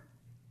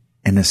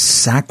and is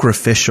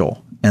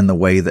sacrificial in the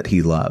way that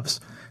he loves.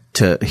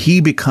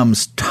 He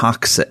becomes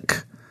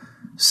toxic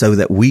so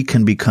that we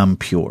can become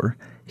pure.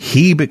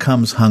 He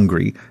becomes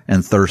hungry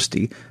and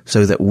thirsty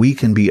so that we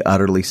can be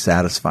utterly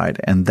satisfied.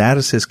 And that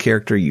is his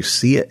character. You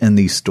see it in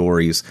these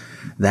stories.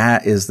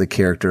 That is the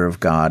character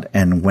of God.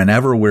 And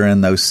whenever we're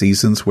in those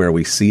seasons where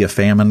we see a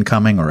famine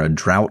coming or a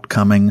drought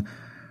coming,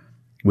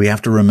 we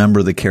have to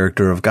remember the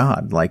character of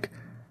God. Like,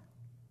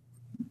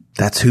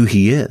 that's who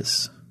he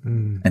is.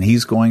 And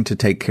he's going to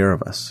take care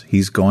of us.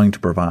 He's going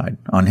to provide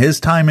on his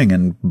timing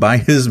and by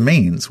his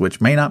means, which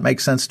may not make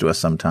sense to us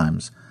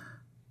sometimes,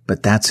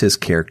 but that's his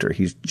character.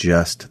 He's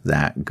just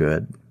that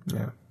good.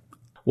 Yeah.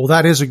 Well,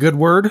 that is a good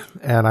word,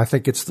 and I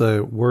think it's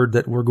the word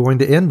that we're going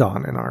to end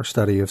on in our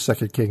study of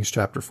 2 Kings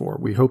chapter 4.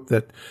 We hope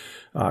that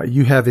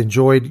you have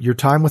enjoyed your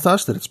time with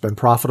us, that it's been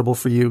profitable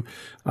for you.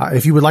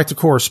 If you would like to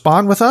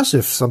correspond with us,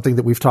 if something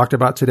that we've talked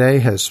about today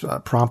has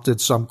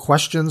prompted some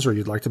questions, or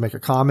you'd like to make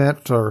a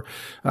comment, or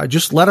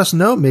just let us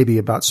know maybe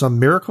about some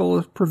miracle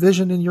of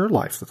provision in your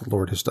life that the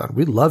Lord has done.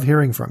 We'd love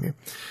hearing from you.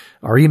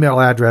 Our email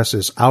address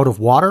is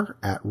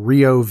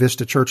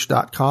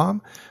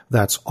outofwater@riovistachurch.com.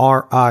 That's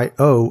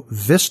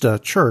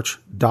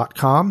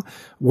RIOVistaChurch.com,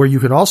 where you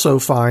can also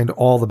find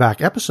all the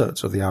back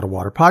episodes of the Out of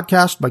Water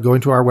podcast by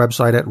going to our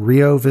website at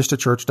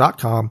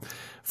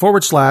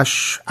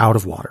riovistachurch.com/Out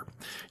of Water.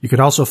 You can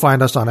also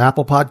find us on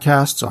Apple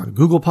Podcasts, on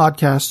Google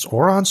Podcasts,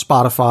 or on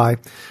Spotify.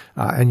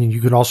 And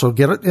you can also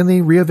get it in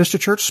the Rio Vista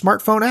Church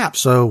smartphone app.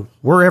 So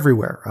we're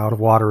everywhere. Out of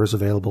Water is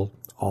available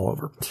all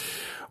over.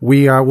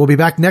 We'll be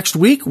back next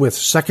week with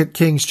 2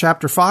 Kings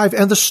chapter 5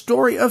 and the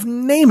story of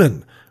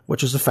Naaman,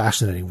 which is a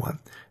fascinating one.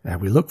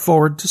 And we look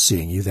forward to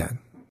seeing you then.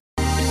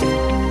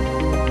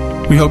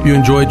 We hope you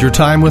enjoyed your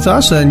time with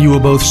us and you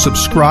will both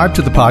subscribe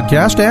to the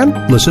podcast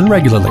and listen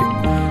regularly.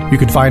 You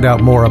can find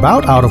out more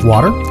about Out of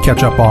Water,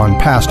 catch up on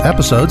past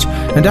episodes,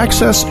 and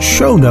access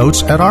show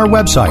notes at our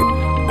website,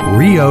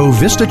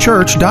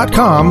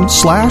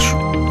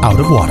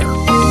 riovistachurch.com/outofwater.